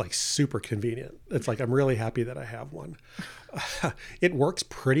 It's like super convenient. It's like, I'm really happy that I have one. It works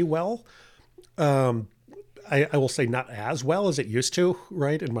pretty well. I will say not as well as it used to,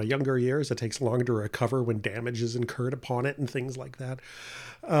 right? In my younger years, it takes longer to recover when damage is incurred upon it and things like that.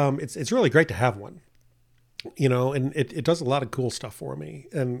 It's really great to have one, and it does a lot of cool stuff for me.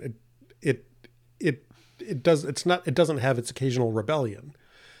 And it doesn't have its occasional rebellion,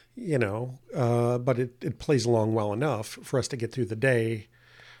 but it plays along well enough for us to get through the day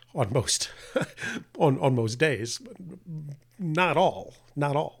on most on most days. Not all,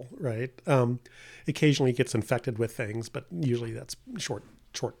 right? Occasionally it gets infected with things, but usually that's short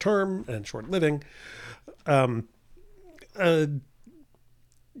term and short living.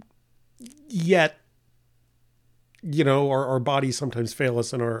 Yet, our bodies sometimes fail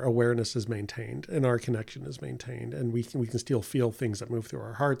us, and our awareness is maintained, and our connection is maintained, and we can still feel things that move through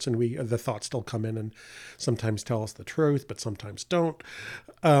our hearts, and the thoughts still come in and sometimes tell us the truth, but sometimes don't.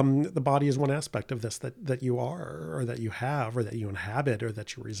 The body is one aspect of this that you are, or that you have, or that you inhabit, or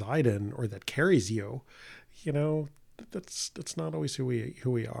that you reside in, or that carries you. That's not always who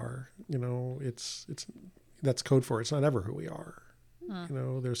we are. That's code for it's not ever who we are.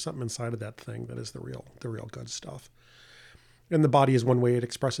 There's something inside of that thing that is the real good stuff. And the body is one way it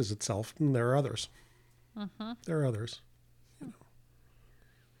expresses itself, and there are others. There are others.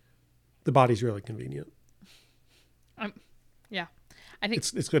 The body's really convenient. Yeah, I think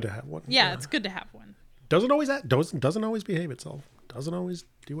it's good to have one. Yeah, it's good to have one. Doesn't always behave itself. Doesn't always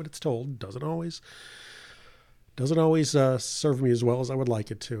do what it's told. Doesn't always serve me as well as I would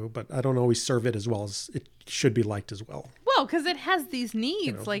like it to, but I don't always serve it as well as it should be liked as well. Well, because it has these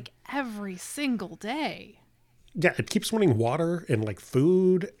needs like every single day. Yeah, it keeps wanting water and like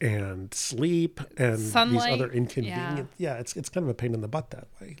food and sleep and sunlight. These other inconvenient. Yeah, it's kind of a pain in the butt that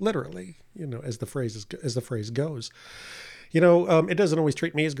way, literally. As the phrase goes. It doesn't always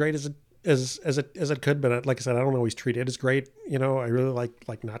treat me as great as it could, but like I said, I don't always treat it as great. I really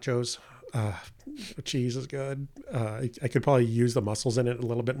like nachos. Cheese is good. I could probably use the muscles in it a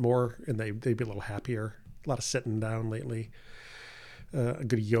little bit more, and they'd be a little happier. A lot of sitting down lately. A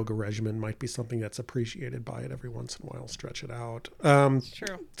good yoga regimen might be something that's appreciated by it every once in a while. Stretch it out. It's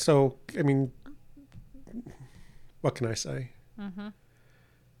true. So, I mean, what can I say?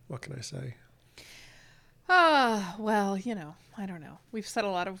 What can I say? Well, I don't know. We've said a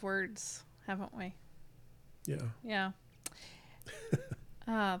lot of words, haven't we? Yeah. Yeah.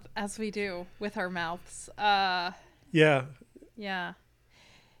 As we do with our mouths. Yeah. Yeah.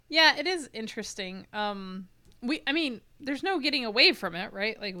 Yeah, it is interesting. There's no getting away from it,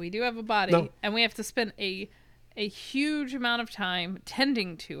 right? Like, we do have a body, and we have to spend a huge amount of time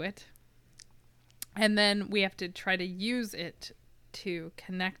tending to it. And then we have to try to use it to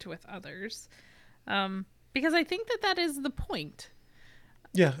connect with others. Because I think that is the point.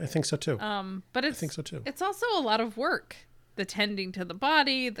 Yeah, I think so too. But I think so too. It's also a lot of work. The tending to the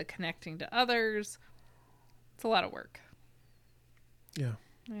body, the connecting to others. It's a lot of work. Yeah.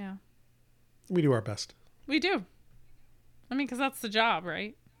 Yeah. We do our best. We do. Because that's the job,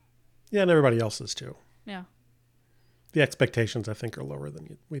 right? Yeah, and everybody else's too. Yeah. The expectations, I think, are lower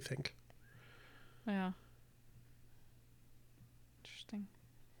than we think. Yeah. Interesting.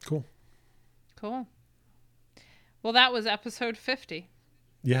 Cool. Well, that was episode 50.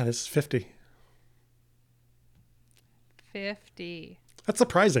 Yeah, this is 50. 50. That's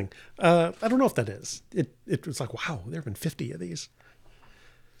surprising. I don't know if that is. It was like, wow, there have been 50 of these.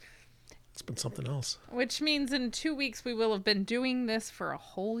 It's been something else. Which means in 2 weeks we will have been doing this for a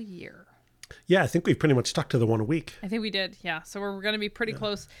whole year. Yeah, I think we've pretty much stuck to the one a week. I think we did, yeah. So we're going to be pretty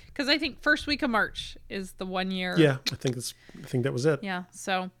close. Because I think first week of March is the 1 year. Yeah, I think that was it. Yeah,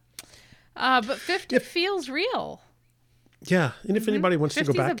 so. But 50 feels real. Yeah, and if anybody wants to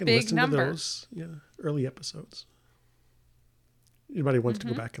go back and listen number. to those early episodes. Anybody wants to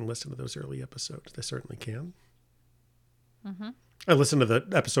go back and listen to those early episodes, they certainly can. I listened to the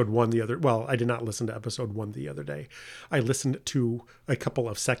episode one I did not listen to episode one the other day. I listened to a couple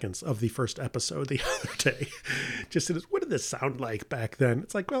of seconds of the first episode the other day. Just what did this sound like back then?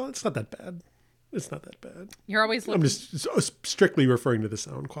 It's like, well, it's not that bad. It's not that bad. You're always looking. I'm just strictly referring to the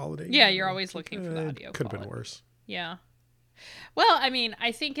sound quality. Yeah, you're always looking for the audio could quality. have been worse. Yeah. Well, I mean,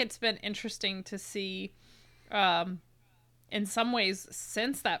 I think it's been interesting to see, in some ways,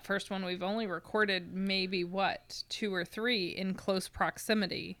 since that first one, we've only recorded maybe, 2 or 3 in close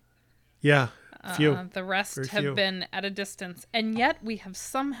proximity. Yeah, few. The rest have been at a distance. And yet we have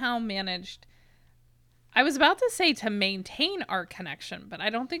somehow managed, I was about to say to maintain our connection, but I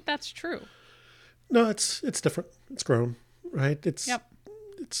don't think that's true. No, it's different. It's grown, right? It's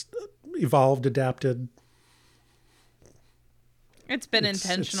evolved, adapted. It's been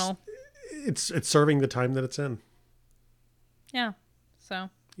intentional. It's serving the time that it's in. Yeah. So.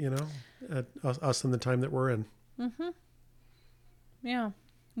 Us in the time that we're in. Mm-hmm. Yeah.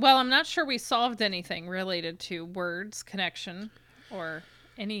 Well, I'm not sure we solved anything related to words, connection, or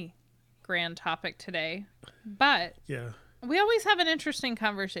any grand topic today, but yeah, we always have an interesting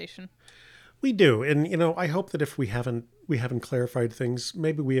conversation. We do, and I hope that if we haven't clarified things,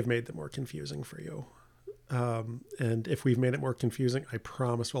 maybe we have made them more confusing for you. And if we've made it more confusing, I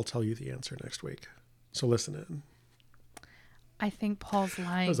promise we'll tell you the answer next week. So listen in. I think Paul's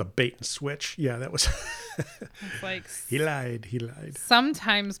lying. That was a bait and switch. Yeah, that was. It's like he lied.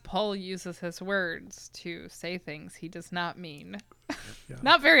 Sometimes Paul uses his words to say things he does not mean. Yeah.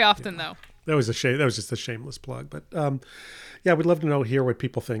 Not very often, though. That was just a shameless plug. But yeah, we'd love to hear what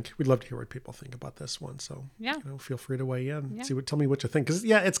people think. We'd love to hear what people think about this one. So yeah, feel free to weigh in. Yeah. Tell me what you think. Because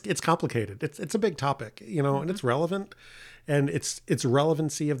it's complicated. It's a big topic, and it's relevant, and it's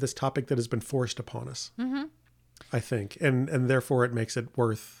relevancy of this topic that has been forced upon us. Mm-hmm. I think, and therefore it makes it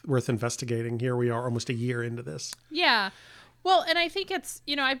worth investigating. Here we are, almost a year into this. Yeah, well, and I think it's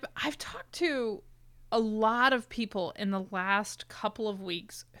I've talked to a lot of people in the last couple of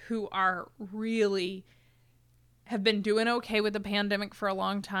weeks who are really have been doing okay with the pandemic for a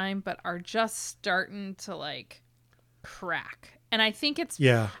long time, but are just starting to crack. And I think it's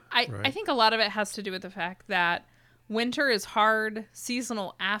I think a lot of it has to do with the fact that winter is hard,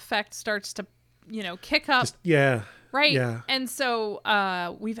 seasonal affect starts to kick up. Right. Yeah. And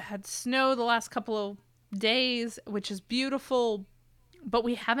so we've had snow the last couple of days, which is beautiful, but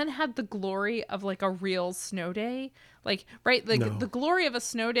we haven't had the glory of a real snow day. The glory of a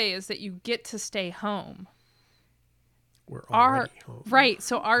snow day is that you get to stay home. We're already home. Right.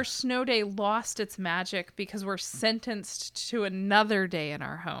 So our snow day lost its magic because we're sentenced to another day in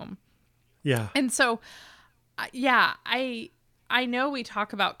our home. Yeah. And so, I know we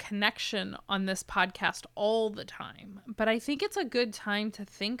talk about connection on this podcast all the time, but I think it's a good time to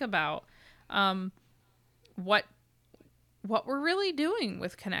think about what we're really doing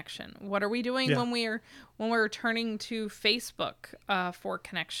with connection. What are we doing when we're turning to Facebook for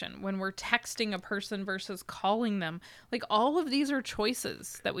connection, when we're texting a person versus calling them? All of these are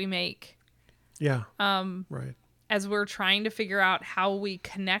choices that we make. Yeah. Right. As we're trying to figure out how we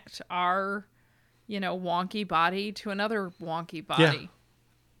connect our wonky body to another wonky body.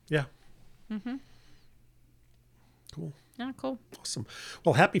 Yeah. Mm-hmm. Cool. Yeah, cool. Awesome.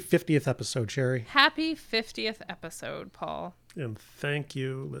 Well, happy 50th episode, Sherry. Happy 50th episode, Paul. And thank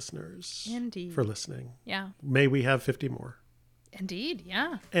you, listeners. Indeed. For listening. Yeah. May we have 50 more. Indeed,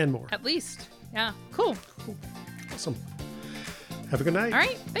 yeah. And more. At least. Yeah. Cool. Awesome. Have a good night. All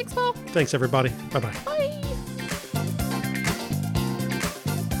right. Thanks, Paul. Thanks, everybody. Bye-bye. Bye.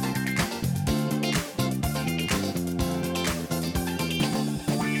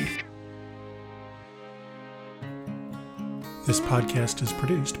 This podcast is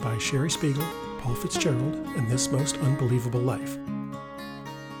produced by Sherry Spiegel, Paul Fitzgerald, and This Most Unbelievable Life.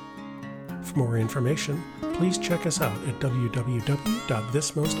 For more information, please check us out at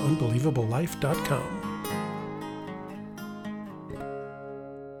www.thismostunbelievablelife.com.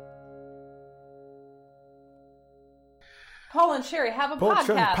 Paul and Sherry have a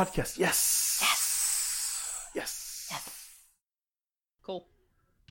podcast. Yes. Yes. Yes. Cool.